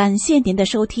感谢您的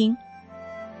收听。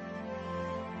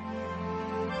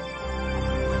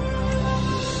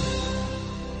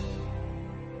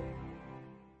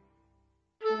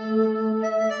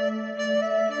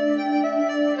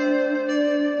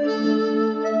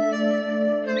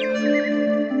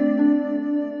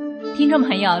听众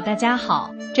朋友大家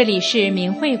好，这里是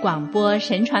明慧广播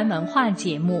神传文化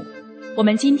节目。我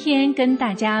们今天跟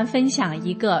大家分享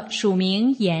一个署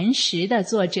名岩石的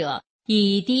作者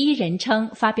以第一人称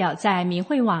发表在明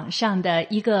慧网上的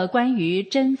一个关于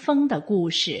针锋的故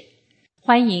事，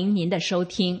欢迎您的收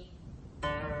听。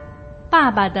爸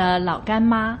爸的老干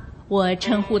妈，我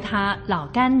称呼她老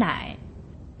干奶。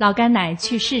老干奶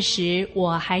去世时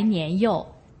我还年幼，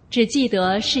只记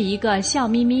得是一个笑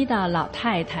眯眯的老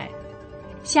太太。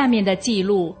下面的记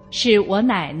录是我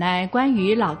奶奶关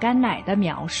于老干奶的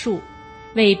描述，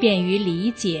为便于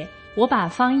理解，我把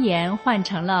方言换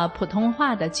成了普通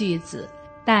话的句子，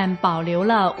但保留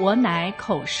了我奶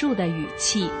口述的语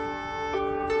气。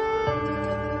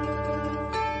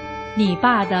你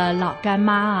爸的老干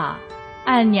妈啊，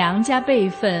按娘家辈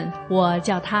分，我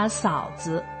叫她嫂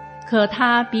子，可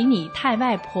她比你太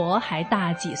外婆还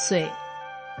大几岁。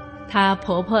她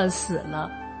婆婆死了，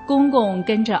公公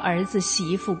跟着儿子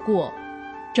媳妇过，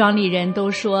庄里人都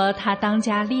说她当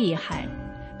家厉害，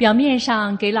表面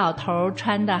上给老头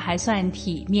穿得还算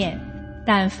体面，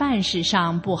但饭食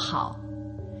上不好。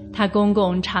她公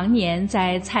公常年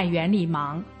在菜园里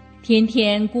忙，天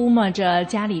天估摸着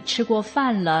家里吃过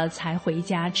饭了才回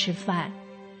家吃饭。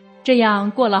这样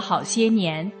过了好些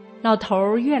年，老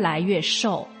头越来越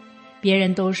瘦，别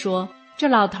人都说这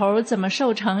老头怎么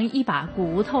瘦成一把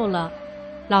骨头了。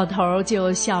老头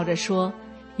就笑着说，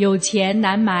有钱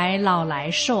难买老来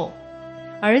瘦。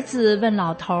儿子问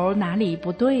老头哪里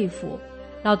不对付，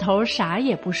老头啥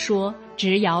也不说，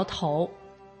直摇头。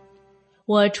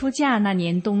我出嫁那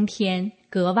年冬天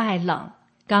格外冷，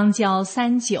刚交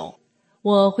39，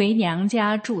我回娘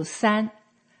家住3，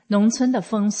农村的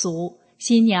风俗，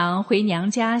新娘回娘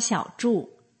家小住。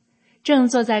正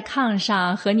坐在炕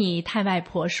上和你太外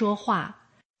婆说话，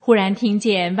忽然听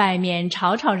见外面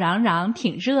吵吵嚷嚷，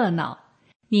挺热闹。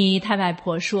你太外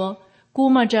婆说，估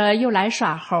摸着又来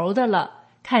耍猴的了，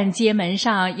看街门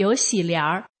上有喜帘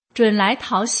儿，准来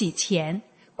讨喜钱，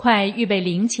快预备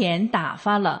零钱打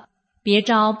发了，别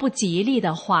招不吉利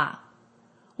的话。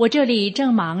我这里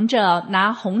正忙着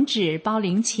拿红纸包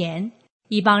零钱，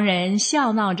一帮人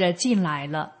笑闹着进来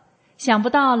了，想不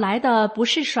到来的不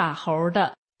是耍猴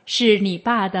的，是你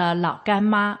爸的老干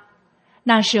妈。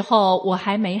那时候我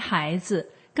还没孩子，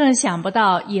更想不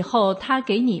到以后他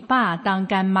给你爸当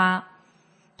干妈。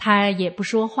他也不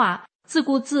说话，自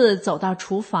顾自走到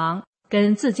厨房，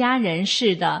跟自家人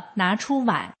似的拿出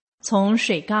碗，从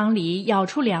水缸里舀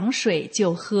出凉水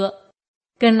就喝。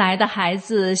跟来的孩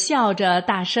子笑着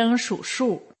大声数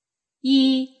数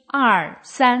，1、2、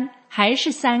3，还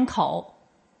是3口。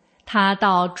他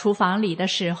到厨房里的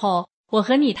时候，我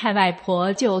和你太外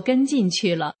婆就跟进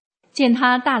去了，见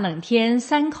他大冷天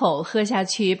3口喝下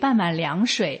去半碗凉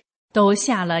水，都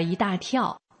吓了一大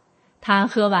跳。他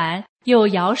喝完又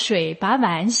舀水把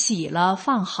碗洗了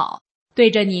放好，对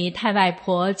着你太外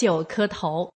婆就磕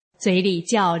头，嘴里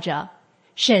叫着，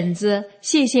婶子，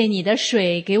谢谢你的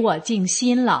水给我净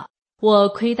心了，我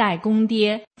亏待公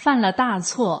爹，犯了大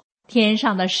错，天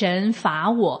上的神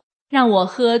罚我，让我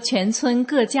喝全村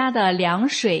各家的凉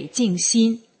水净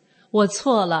心。我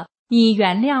错了，你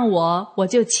原谅我，我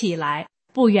就起来；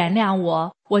不原谅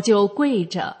我，我就跪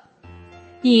着。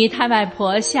你太外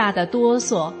婆吓得哆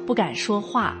嗦，不敢说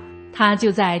话，她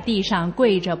就在地上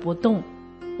跪着不动。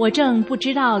我正不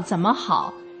知道怎么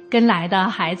好，跟来的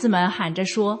孩子们喊着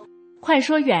说，快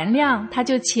说原谅，她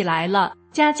就起来了，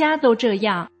家家都这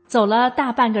样，走了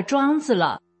大半个庄子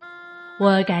了。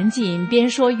我赶紧边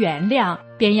说原谅，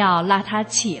边要拉她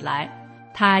起来。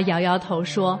她摇摇头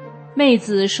说，妹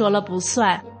子说了不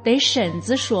算，得婶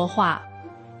子说话。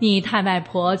你太外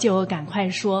婆就赶快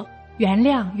说，原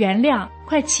谅原谅，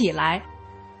快起来。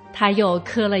她又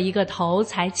磕了一个头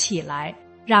才起来，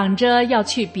嚷着要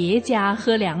去别家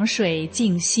喝凉水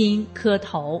净心磕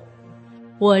头。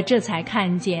我这才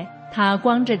看见她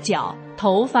光着脚，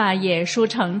头发也梳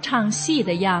成唱戏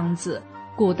的样子，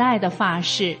古代的发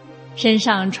式，身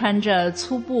上穿着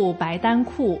粗布白单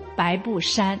裤白布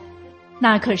衫。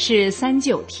那可是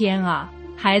39天啊，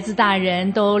孩子大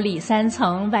人都里3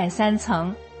层外3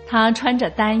层，她穿着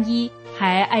单衣，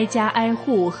还挨家挨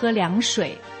户喝凉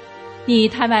水。你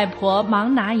太外婆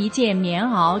忙拿一件棉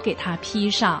袄给她披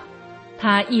上，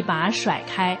她一把甩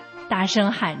开，大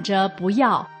声喊着不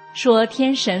要，说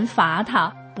天神罚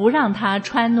她，不让她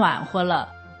穿暖和了。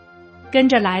跟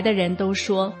着来的人都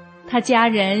说，他家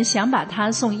人想把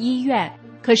他送医院，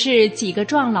可是几个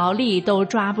壮劳力都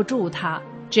抓不住他，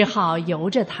只好由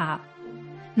着他。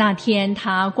那天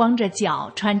他光着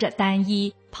脚，穿着单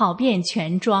衣，跑遍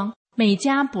全庄，每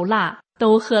家不落，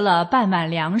都喝了半碗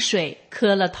凉水，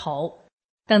磕了头。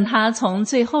等他从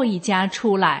最后一家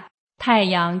出来，太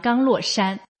阳刚落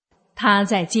山，他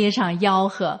在街上吆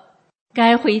喝，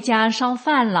该回家烧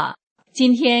饭了，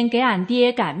今天给俺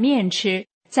爹擀面吃，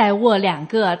再握2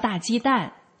个大鸡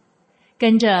蛋。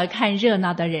跟着看热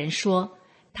闹的人说，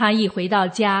他一回到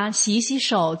家，洗洗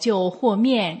手就和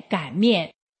面擀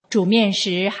面，煮面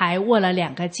时还握了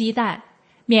2个鸡蛋，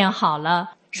面好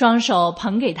了，双手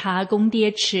捧给他公爹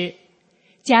吃。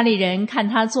家里人看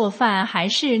他做饭还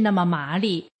是那么麻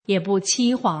利，也不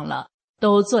凄惶了，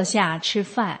都坐下吃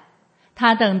饭。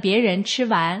他等别人吃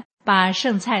完，把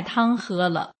剩菜汤喝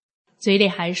了，嘴里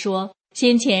还说，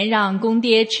先前让公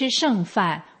爹吃剩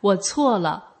饭，我错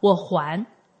了，我还。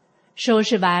收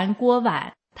拾完锅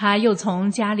碗，他又从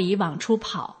家里往出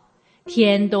跑。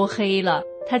天都黑了，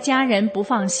他家人不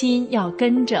放心，要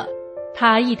跟着。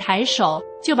他一抬手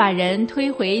就把人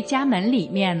推回家门里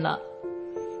面了。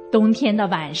冬天的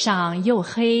晚上又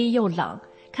黑又冷，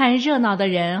看热闹的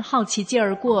人好奇劲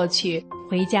儿过去，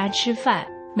回家吃饭，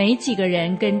没几个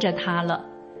人跟着他了。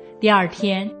第二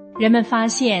天，人们发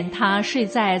现他睡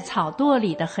在草垛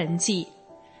里的痕迹。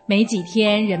没几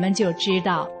天，人们就知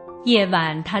道，夜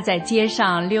晚他在街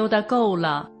上溜达够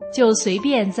了，就随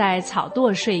便在草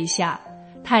垛睡下。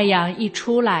太阳一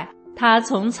出来，他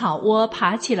从草窝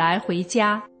爬起来回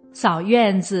家，扫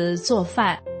院子做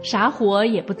饭，啥活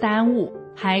也不耽误，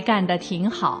还干得挺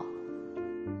好。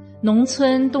农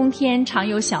村冬天常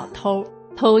有小偷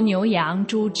偷牛羊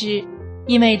猪只，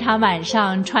因为他晚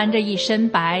上穿着一身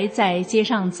白在街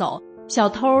上走，小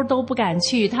偷都不敢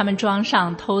去他们庄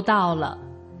上偷盗了。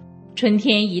春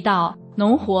天一到，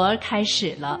农活开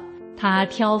始了，他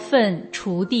挑粪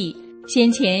锄地，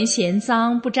先前嫌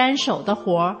脏不沾手的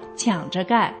活抢着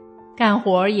干，干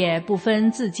活也不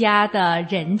分自家的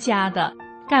人家的，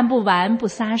干不完不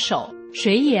撒手，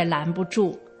谁也拦不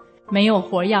住。没有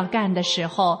活要干的时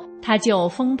候，他就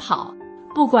疯跑，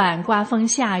不管刮风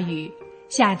下雨，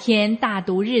夏天大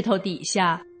毒日头底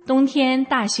下，冬天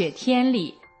大雪天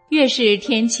里，越是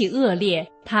天气恶劣，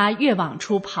他越往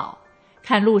出跑。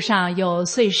看路上有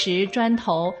碎石砖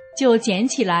头，就捡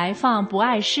起来放不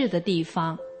碍事的地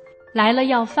方。来了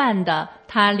要饭的，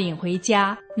他领回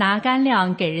家，拿干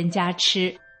粮给人家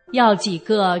吃，要几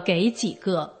个给几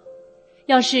个。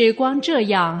要是光这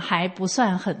样还不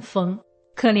算很疯，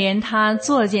可怜他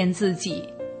作践自己，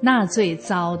那最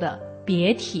糟的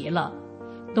别提了。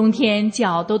冬天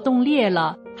脚都冻裂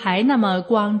了，还那么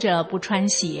光着不穿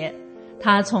鞋，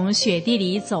他从雪地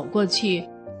里走过去，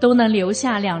都能留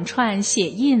下2串血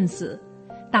印子。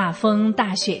大风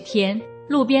大雪天，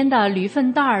路边的驴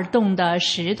粪蛋儿冻得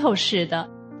石头似的，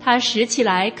他拾起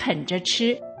来啃着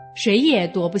吃，谁也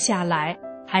夺不下来，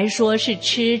还说是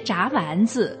吃炸丸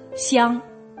子香。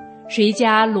谁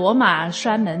家骡马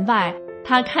拴门外，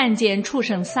他看见畜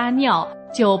生撒尿，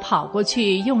就跑过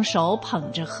去用手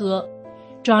捧着喝。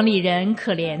庄里人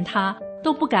可怜他，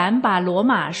都不敢把骡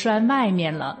马拴外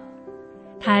面了。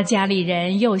他家里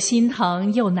人又心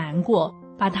疼又难过，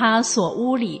把他锁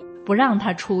屋里，不让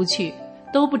他出去，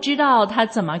都不知道他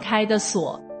怎么开的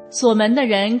锁。锁门的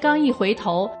人刚一回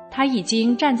头，他已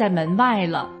经站在门外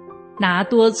了，拿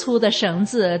多粗的绳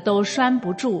子都拴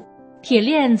不住，铁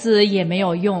链子也没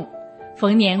有用。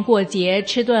逢年过节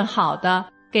吃顿好的，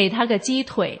给他个鸡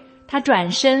腿，他转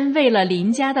身喂了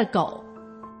邻家的狗。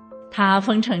他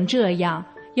疯成这样，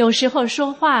有时候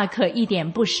说话可一点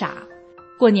不傻。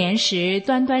过年时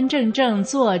端端正正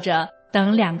坐着，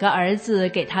等2个儿子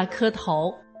给他磕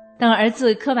头，等儿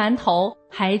子磕完头，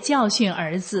还教训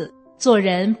儿子做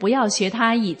人不要学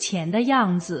他以前的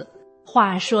样子，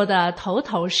话说得头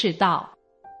头是道。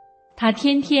他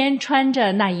天天穿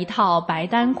着那一套白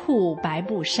单裤白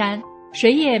布衫，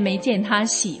谁也没见他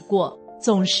洗过，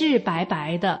总是白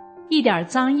白的，一点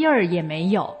脏印儿也没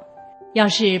有。要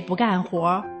是不干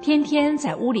活，天天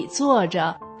在屋里坐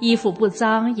着，衣服不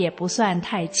脏也不算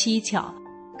太蹊跷，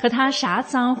可他啥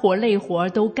脏活累活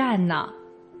都干呢。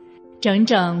整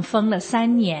整疯了3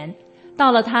年，到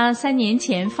了他3年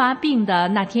前发病的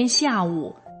那天下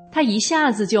午，他一下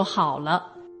子就好了。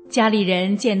家里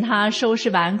人见他收拾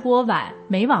完锅碗，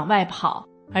没往外跑，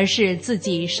而是自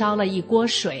己烧了一锅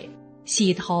水，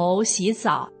洗头洗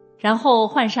澡，然后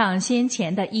换上先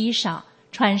前的衣裳，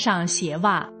穿上鞋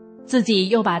袜，自己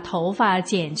又把头发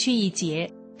剪去一截，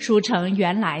梳成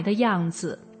原来的样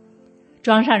子。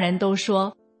庄上人都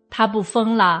说他不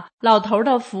疯了，老头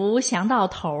的福享到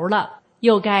头了，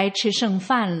又该吃剩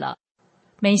饭了。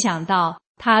没想到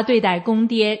他对待公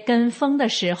爹跟疯的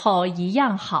时候一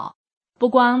样好，不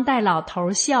光待老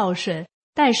头孝顺，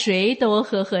待谁都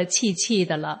和和气气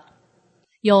的了。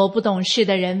有不懂事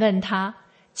的人问他，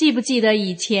记不记得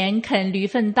以前啃驴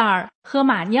粪蛋儿、喝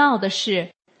马尿的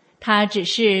事？他只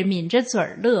是抿着嘴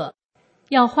儿乐。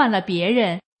要换了别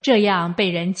人，这样被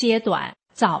人揭短，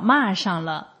早骂上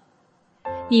了。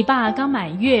你爸刚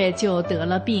满月就得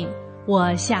了病，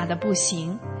我吓得不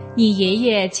行。你爷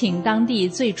爷请当地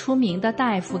最出名的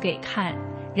大夫给看，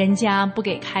人家不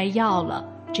给开药了，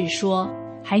只说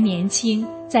还年轻，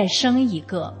再生一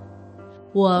个。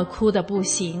我哭得不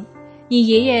行，你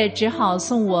爷爷只好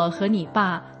送我和你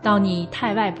爸到你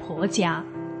太外婆家。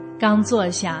刚坐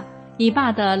下，你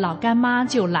爸的老干妈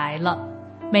就来了，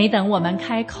没等我们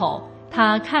开口，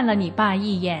他看了你爸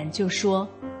一眼就说，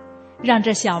让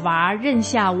这小娃认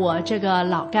下我这个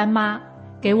老干妈，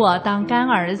给我当干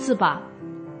儿子吧。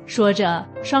说着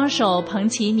双手捧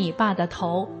起你爸的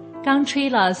头，刚吹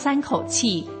了3口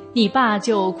气，你爸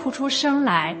就哭出声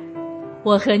来。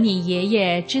我和你爷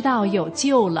爷知道有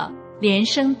救了，连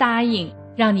声答应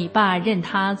让你爸认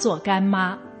他做干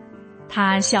妈。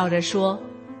他笑着说，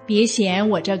别嫌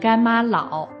我这干妈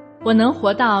老，我能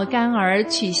活到干儿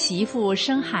娶媳妇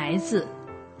生孩子。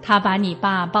他把你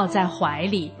爸抱在怀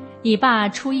里，你爸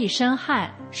出一身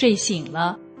汗，睡醒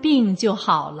了，病就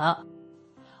好了。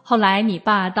后来你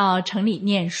爸到城里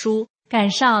念书，赶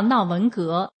上闹文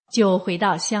革，就回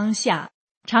到乡下，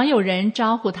常有人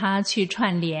招呼他去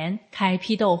串联开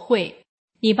批斗会，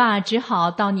你爸只好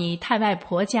到你太外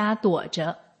婆家躲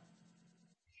着。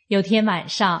有天晚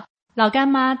上，老干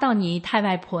妈到你太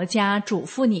外婆家嘱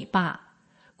咐你爸，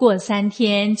过3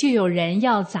天就有人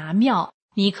要砸庙，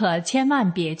你可千万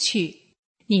别去。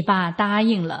你爸答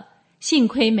应了，幸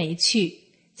亏没去。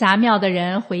砸庙的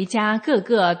人回家个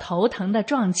个头疼的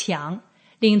撞墙，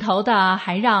领头的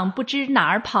还让不知哪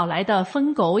儿跑来的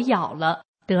疯狗咬了，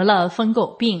得了疯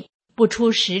狗病，不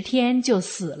出10天就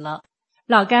死了。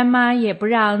老干妈也不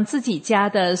让自己家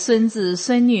的孙子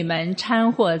孙女们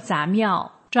掺和砸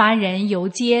庙、抓人游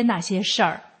街那些事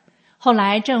儿。后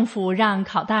来政府让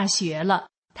考大学了，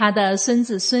他的孙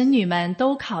子孙女们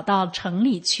都考到城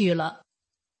里去了。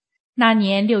那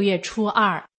年6月初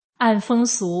2，按风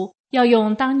俗要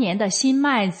用当年的新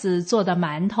麦子做的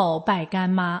馒头拜干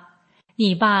妈。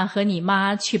你爸和你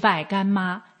妈去拜干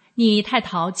妈，你太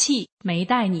淘气，没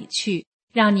带你去，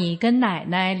让你跟奶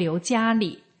奶留家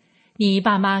里。你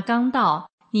爸妈刚到，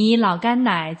你老干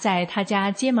奶在他家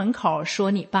街门口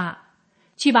说你爸，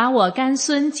去把我干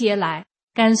孙接来，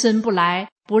干孙不来，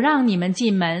不让你们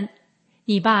进门。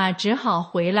你爸只好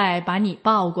回来把你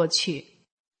抱过去。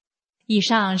以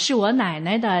上是我奶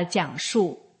奶的讲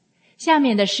述，下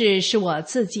面的事是我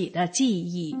自己的记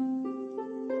忆。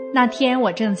那天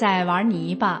我正在玩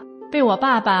泥巴，被我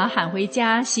爸爸喊回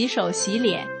家洗手洗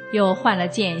脸，又换了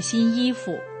件新衣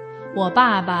服。我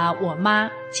爸爸我妈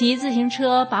骑自行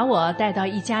车把我带到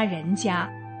一家人家，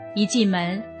一进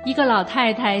门，一个老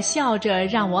太太笑着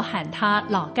让我喊她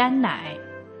老干奶。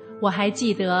我还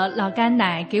记得老干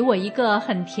奶给我一个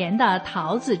很甜的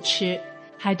桃子吃，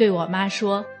还对我妈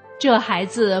说，这孩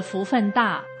子福分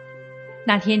大。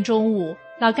那天中午，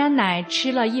老干奶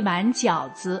吃了一碗饺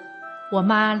子，我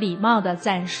妈礼貌地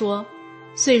赞说，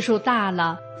岁数大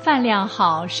了，饭量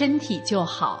好，身体就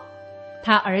好。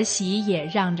她儿媳也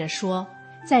让着说，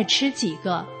再吃几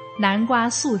个，南瓜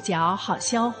素饺好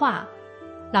消化。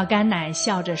老干奶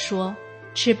笑着说，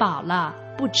吃饱了，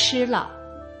不吃了。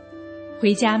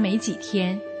回家没几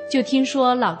天，就听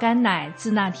说老干奶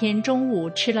自那天中午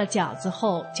吃了饺子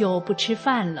后就不吃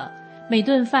饭了，每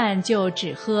顿饭就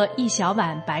只喝1小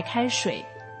碗白开水。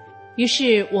于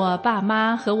是我爸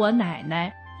妈和我奶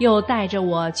奶又带着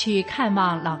我去看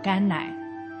望老干奶。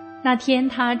那天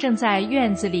他正在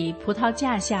院子里葡萄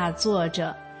架下坐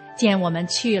着，见我们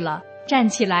去了，站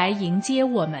起来迎接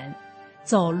我们，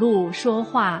走路说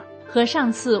话和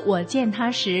上次我见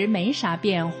他时没啥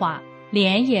变化，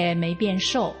脸也没变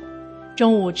瘦。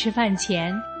中午吃饭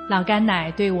前，老干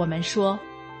奶对我们说，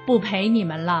不陪你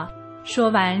们了，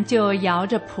说完就摇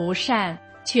着蒲扇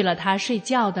去了他睡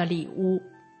觉的里屋。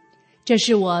这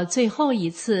是我最后一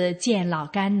次见老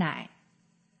干奶。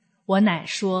我奶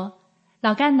说，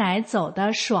老干奶走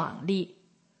得爽利。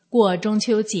过中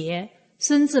秋节，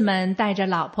孙子们带着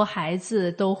老婆孩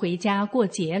子都回家过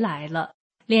节来了，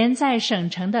连在省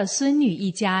城的孙女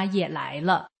一家也来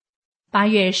了。8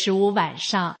月15晚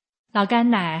上，老干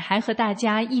奶还和大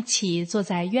家一起坐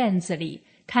在院子里，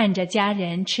看着家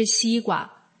人吃西瓜。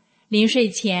临睡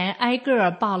前挨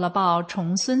个抱了抱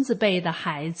重孙子辈的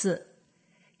孩子。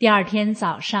第2天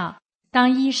早上，当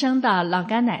医生的老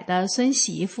干奶的孙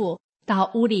媳妇到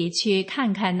屋里去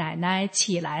看看奶奶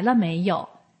起来了没有。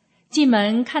进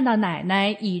门看到奶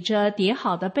奶倚着叠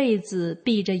好的被子，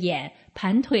闭着眼，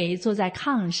盘腿坐在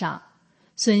炕上。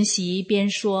孙媳边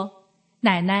说：“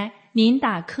奶奶，您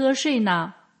打瞌睡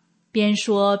呢？”边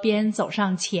说边走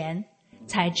上前，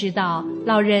才知道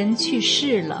老人去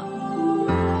世了。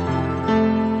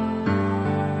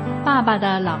爸爸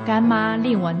的老干妈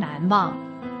令我难忘。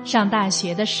上大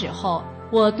学的时候，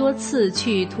我多次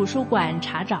去图书馆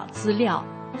查找资料，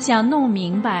想弄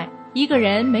明白一个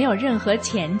人没有任何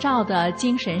前兆的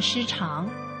精神失常，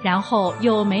然后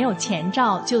又没有前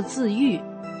兆就自愈，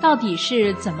到底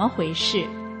是怎么回事，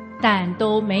但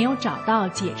都没有找到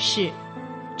解释。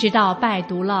直到拜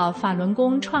读了法轮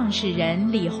功创始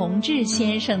人李洪志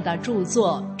先生的著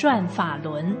作《转法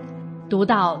轮》，读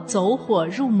到走火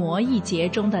入魔一节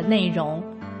中的内容，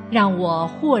让我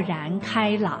豁然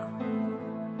开朗。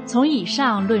从以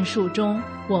上论述中，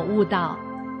我悟到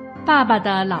爸爸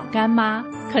的老干妈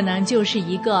可能就是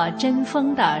一个针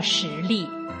锋的实例。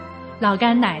老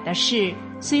干奶的事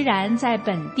虽然在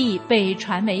本地被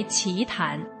传为奇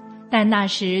谈，但那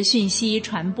时讯息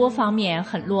传播方面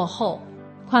很落后，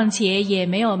况且也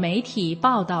没有媒体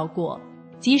报道过，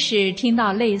即使听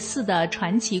到类似的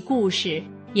传奇故事，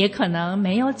也可能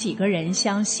没有几个人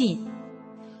相信。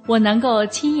我能够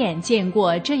亲眼见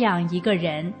过这样一个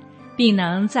人，并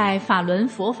能在法轮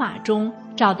佛法中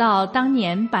找到当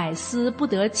年百思不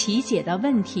得其解的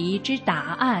问题之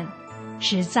答案，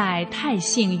实在太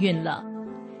幸运了。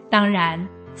当然，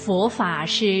佛法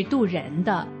是渡人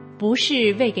的，不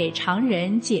是为给常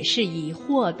人解释疑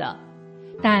惑的，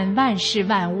但万事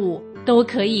万物都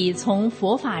可以从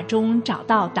佛法中找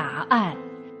到答案，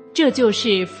这就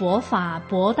是佛法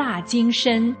博大精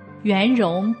深、圆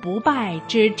融不败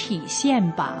之体现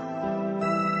吧。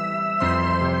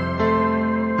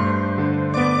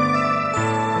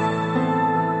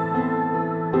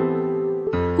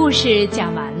故事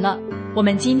讲完了，我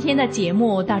们今天的节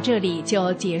目到这里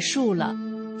就结束了。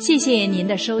谢谢您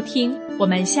的收听，我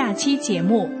们下期节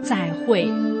目再会。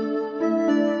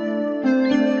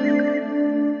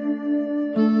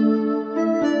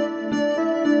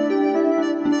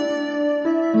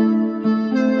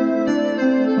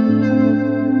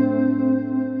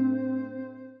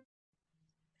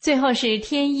最后是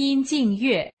天音静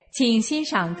乐，请欣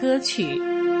赏歌曲。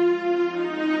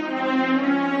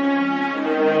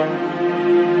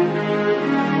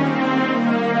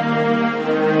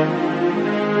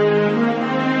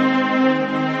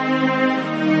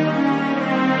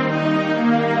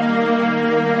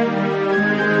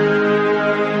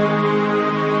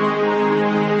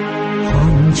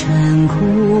红尘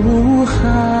苦海，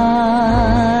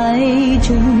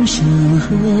众生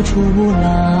何处来？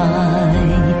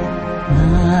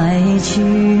来去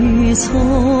匆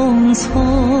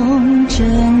匆，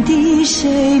真谛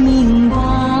谁明白？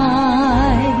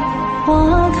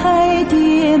花开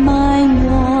蝶满园，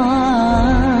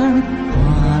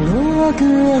花落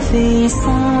各飞散。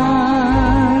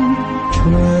春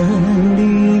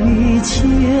绿秋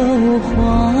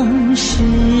黄，世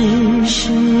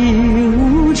事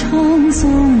无常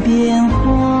总变幻。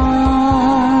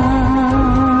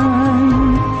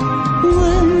问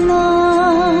那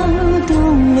东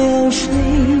流水，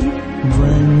问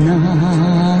那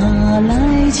来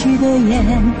去的雁，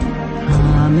他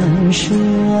们说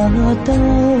都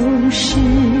是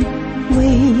为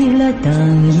了等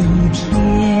一天。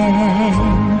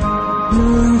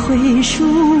轮回数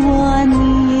万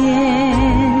年，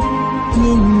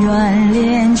因缘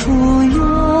连出缘，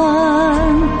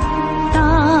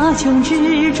大穷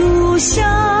之主下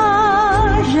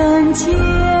人间。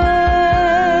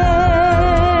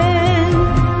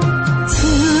慈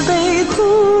悲苦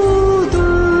度，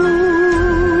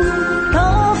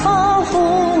大法红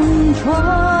传，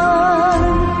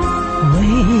为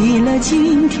了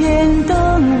今天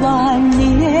等万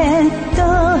年，等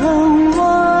万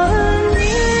年，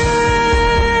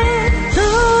等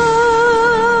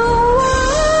万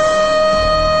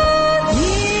年。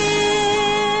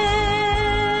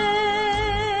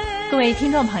各位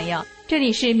听众朋友，这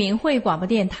里是明慧广播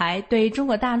电台对中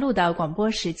国大陆的广播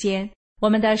时间，我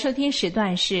们的收听时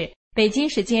段是北京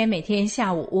时间每天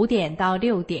下午5点到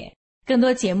6点。更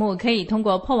多节目可以通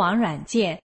过破网软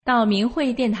件到明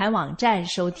慧电台网站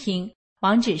收听，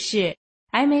网址是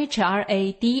mhradio.org。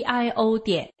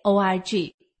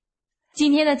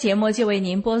 今天的节目就为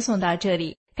您播送到这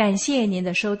里，感谢您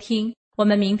的收听，我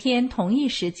们明天同一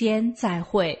时间再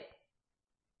会。